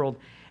hope in the world,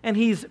 and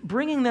He's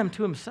bringing them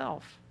to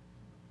Himself.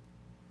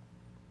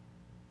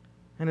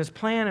 And His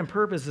plan and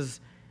purpose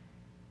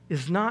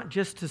is not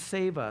just to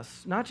save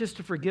us, not just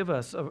to forgive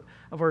us of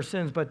our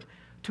sins, but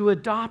to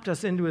adopt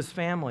us into His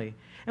family.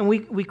 And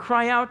we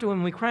cry out to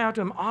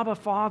Him, Abba,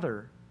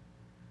 Father.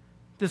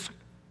 This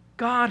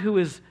God who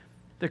is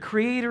the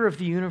creator of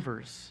the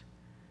universe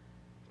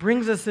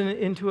brings us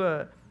into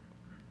a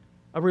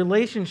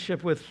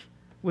relationship with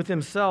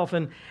Himself.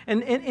 And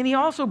He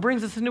also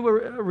brings us into a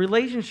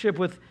relationship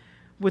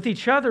with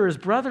each other as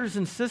brothers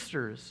and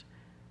sisters.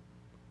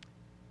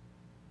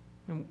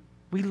 And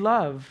we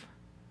love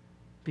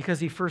because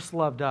He first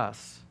loved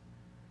us.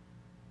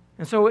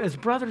 And so as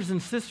brothers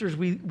and sisters,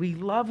 we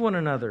love one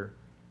another.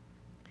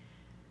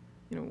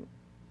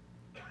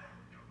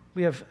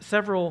 We have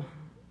several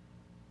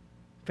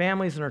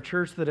families in our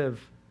church that have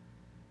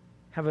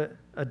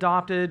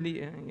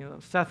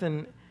adopted. Seth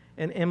and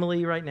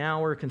Emily right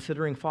now are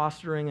considering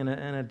fostering and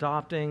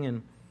adopting.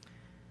 And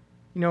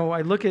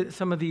I look at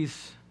some of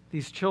these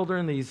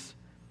children, these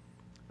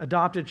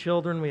adopted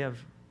children. We have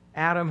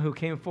Adam, who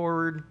came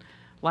forward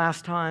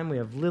last time. We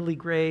have Lily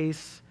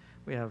Grace.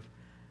 We have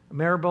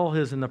Maribel,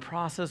 who's in the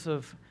process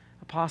of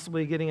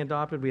possibly getting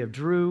adopted. We have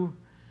Drew,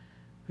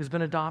 who's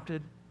been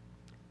adopted.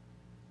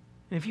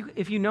 And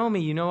if you know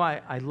me, you know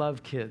I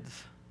love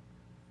kids.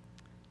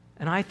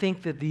 And I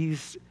think that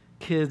these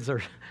kids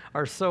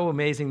are so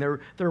amazing.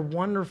 They're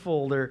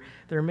wonderful. They're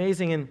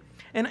amazing.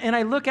 And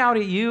I look out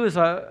at you as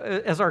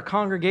our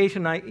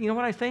congregation. You know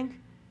what I think?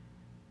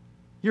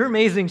 You're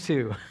amazing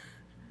too.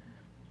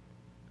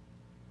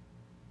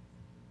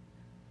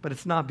 But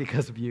it's not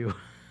because of you.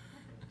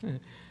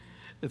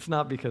 It's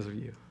not because of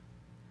you.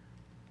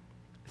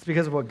 It's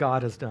because of what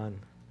God has done.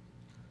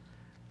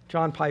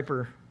 John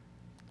Piper,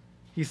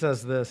 he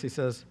says this. He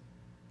says,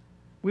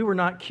 we were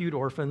not cute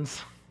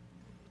orphans.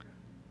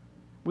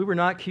 We were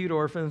not cute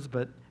orphans,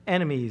 but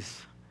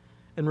enemies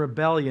in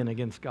rebellion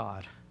against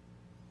God.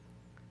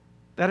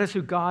 That is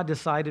who God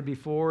decided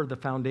before the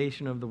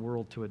foundation of the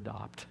world to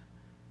adopt.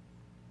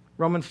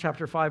 Romans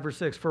chapter 5, verse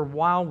 6, for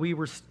while we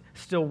were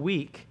still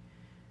weak,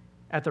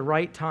 at the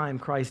right time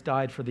Christ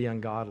died for the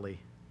ungodly.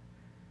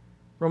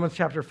 Romans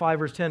chapter 5,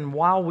 verse 10,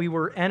 while we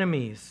were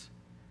enemies,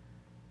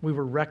 we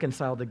were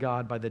reconciled to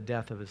God by the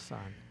death of His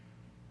Son.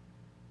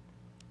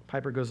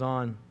 Piper goes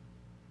on,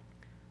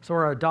 so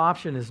our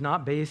adoption is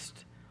not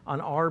based on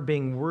our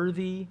being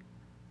worthy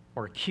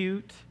or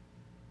cute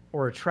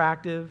or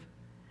attractive.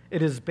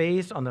 It is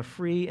based on the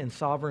free and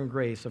sovereign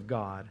grace of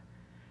God,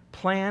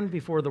 planned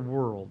before the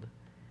world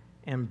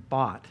and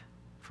bought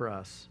for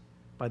us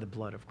by the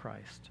blood of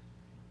Christ.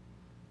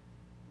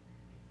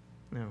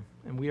 No,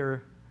 and we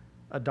are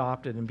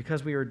adopted, and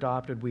because we are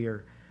adopted, we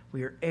are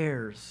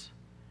heirs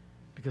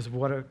because of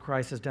what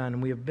Christ has done,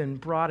 and we have been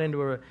brought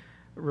into a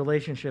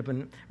relationship.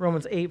 And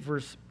Romans 8,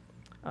 verse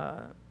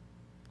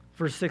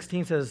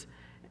 16 says,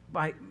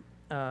 by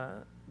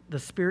the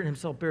Spirit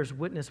himself bears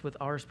witness with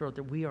our spirit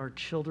that we are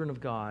children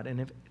of God, and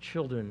if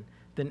children,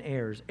 then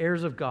heirs,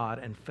 heirs of God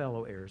and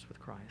fellow heirs with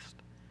Christ.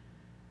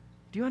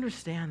 Do you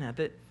understand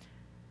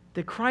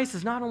that Christ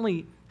has not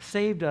only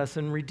saved us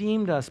and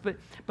redeemed us,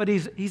 but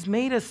he's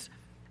made us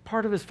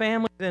part of his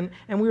family,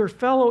 and we are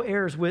fellow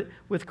heirs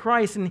with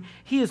Christ, and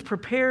he has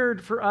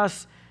prepared for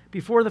us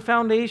before the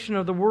foundation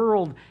of the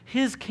world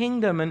his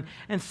kingdom,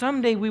 and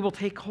someday we will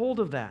take hold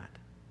of that.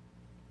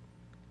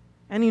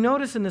 And you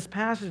notice in this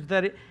passage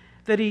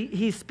that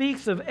he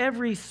speaks of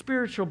every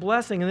spiritual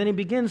blessing, and then he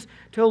begins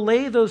to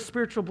lay those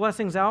spiritual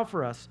blessings out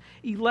for us: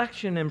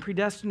 election and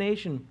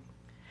predestination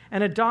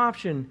and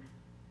adoption.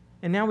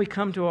 And now we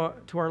come to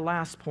our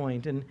last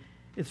point, and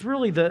it's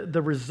really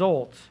the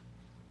result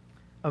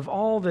of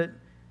all that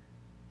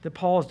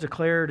Paul has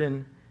declared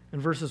in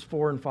verses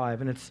 4 and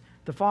 5, and it's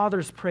the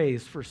Father's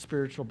praise for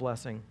spiritual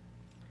blessing.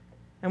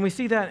 And we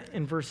see that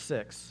in verse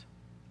 6.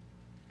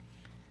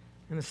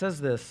 And it says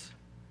this: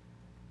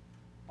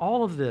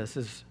 all of this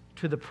is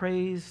to the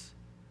praise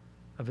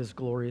of his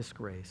glorious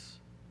grace,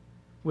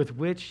 with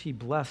which he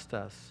blessed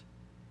us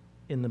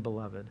in the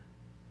beloved.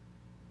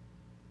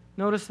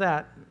 Notice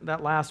that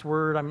last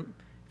word.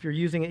 If you're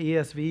using an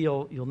ESV,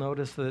 you'll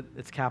notice that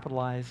it's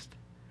capitalized,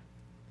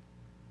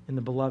 in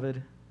the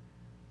beloved.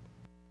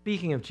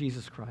 Speaking of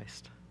Jesus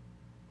Christ.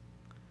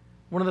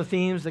 One of the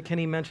themes that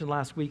Kenny mentioned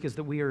last week is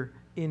that we are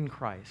in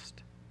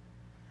Christ.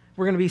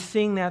 We're going to be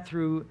seeing that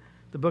through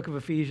the book of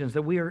Ephesians,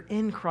 that we are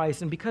in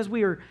Christ. And because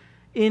we are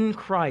in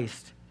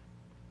Christ,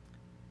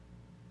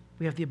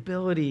 we have the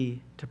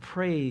ability to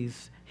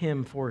praise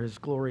him for his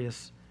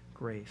glorious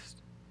grace.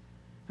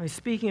 Now, he's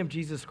speaking of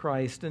Jesus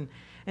Christ, and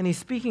he's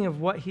speaking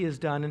of what he has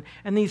done,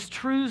 and these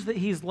truths that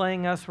he's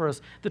laying us for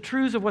us, the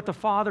truths of what the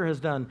Father has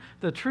done,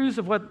 the truths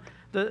of what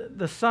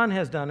the Son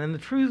has done, and the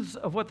truths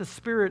of what the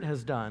Spirit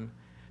has done,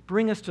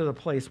 bring us to the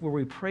place where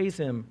we praise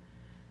him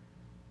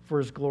for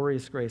his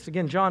glorious grace.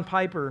 Again, John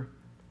Piper,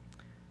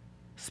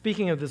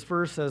 speaking of this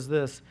verse, says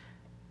this: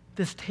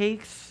 this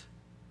takes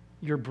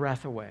your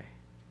breath away.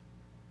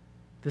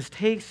 This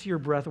takes your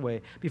breath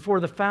away. Before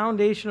the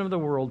foundation of the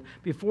world,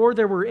 before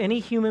there were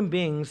any human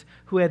beings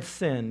who had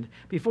sinned,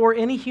 before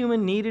any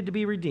human needed to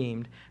be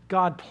redeemed,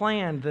 God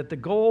planned that the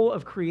goal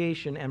of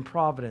creation and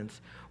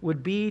providence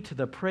would be to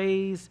the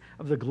praise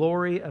of the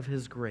glory of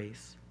his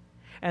grace,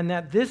 and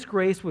that this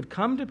grace would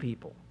come to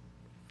people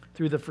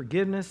through the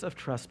forgiveness of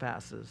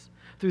trespasses,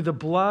 through the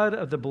blood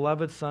of the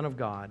beloved Son of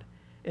God.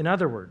 In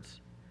other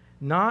words,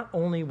 not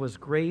only was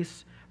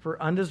grace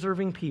for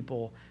undeserving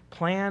people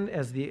planned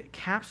as the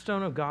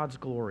capstone of God's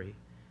glory,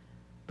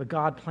 but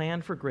God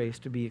planned for grace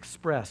to be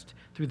expressed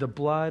through the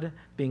blood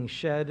being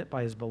shed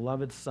by his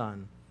beloved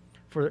Son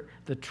for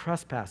the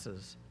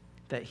trespasses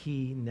that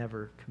he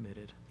never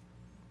committed.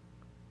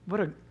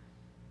 What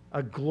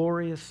a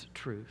glorious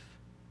truth.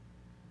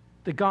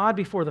 That God,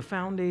 before the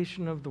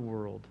foundation of the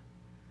world,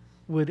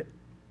 would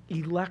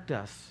elect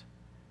us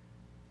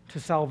to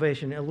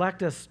salvation,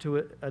 elect us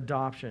to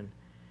adoption,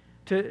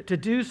 to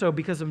do so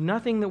because of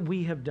nothing that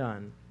we have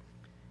done.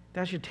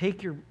 That should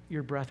take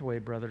your breath away,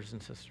 brothers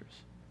and sisters.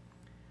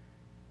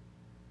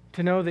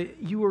 To know that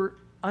you are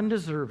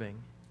undeserving,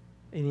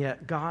 and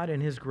yet God in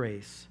his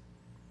grace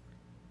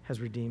has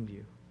redeemed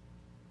you.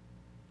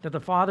 That the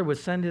Father would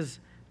send his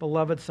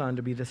beloved Son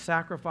to be the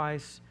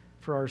sacrifice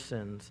for our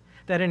sins.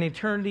 That in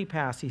eternity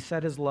past he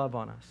set his love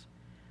on us.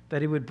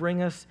 That he would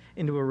bring us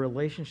into a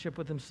relationship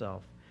with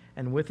himself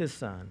and with his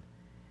Son.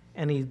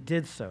 And he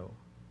did so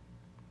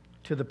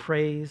to the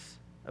praise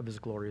of his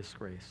glorious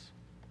grace.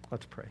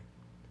 Let's pray.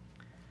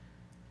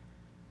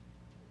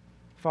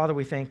 Father,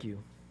 we thank you.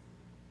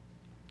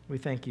 We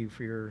thank you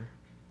for your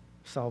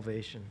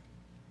salvation.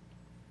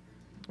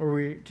 Or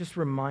we're just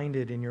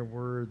reminded in your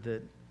word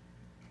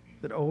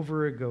that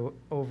over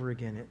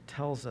again it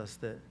tells us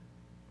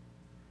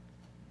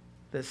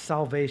that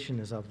salvation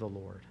is of the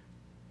Lord.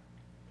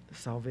 The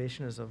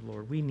salvation is of the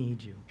Lord. We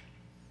need you.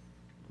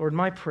 Lord,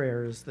 my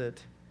prayer is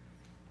that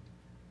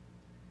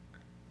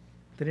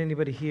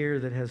anybody here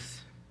that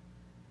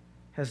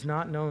has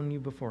not known you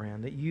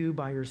beforehand, that you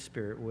by your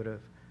Spirit would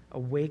have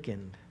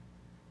awakened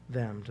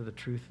them to the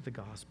truth of the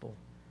gospel,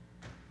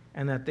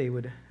 and that they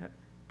would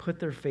put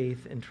their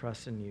faith and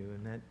trust in you,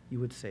 and that you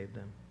would save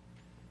them.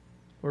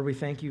 Lord, we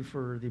thank you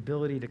for the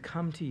ability to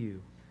come to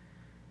you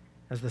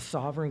as the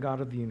sovereign God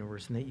of the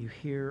universe, and that you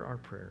hear our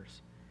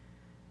prayers.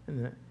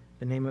 In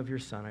the name of your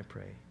Son, I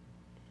pray.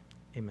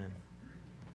 Amen.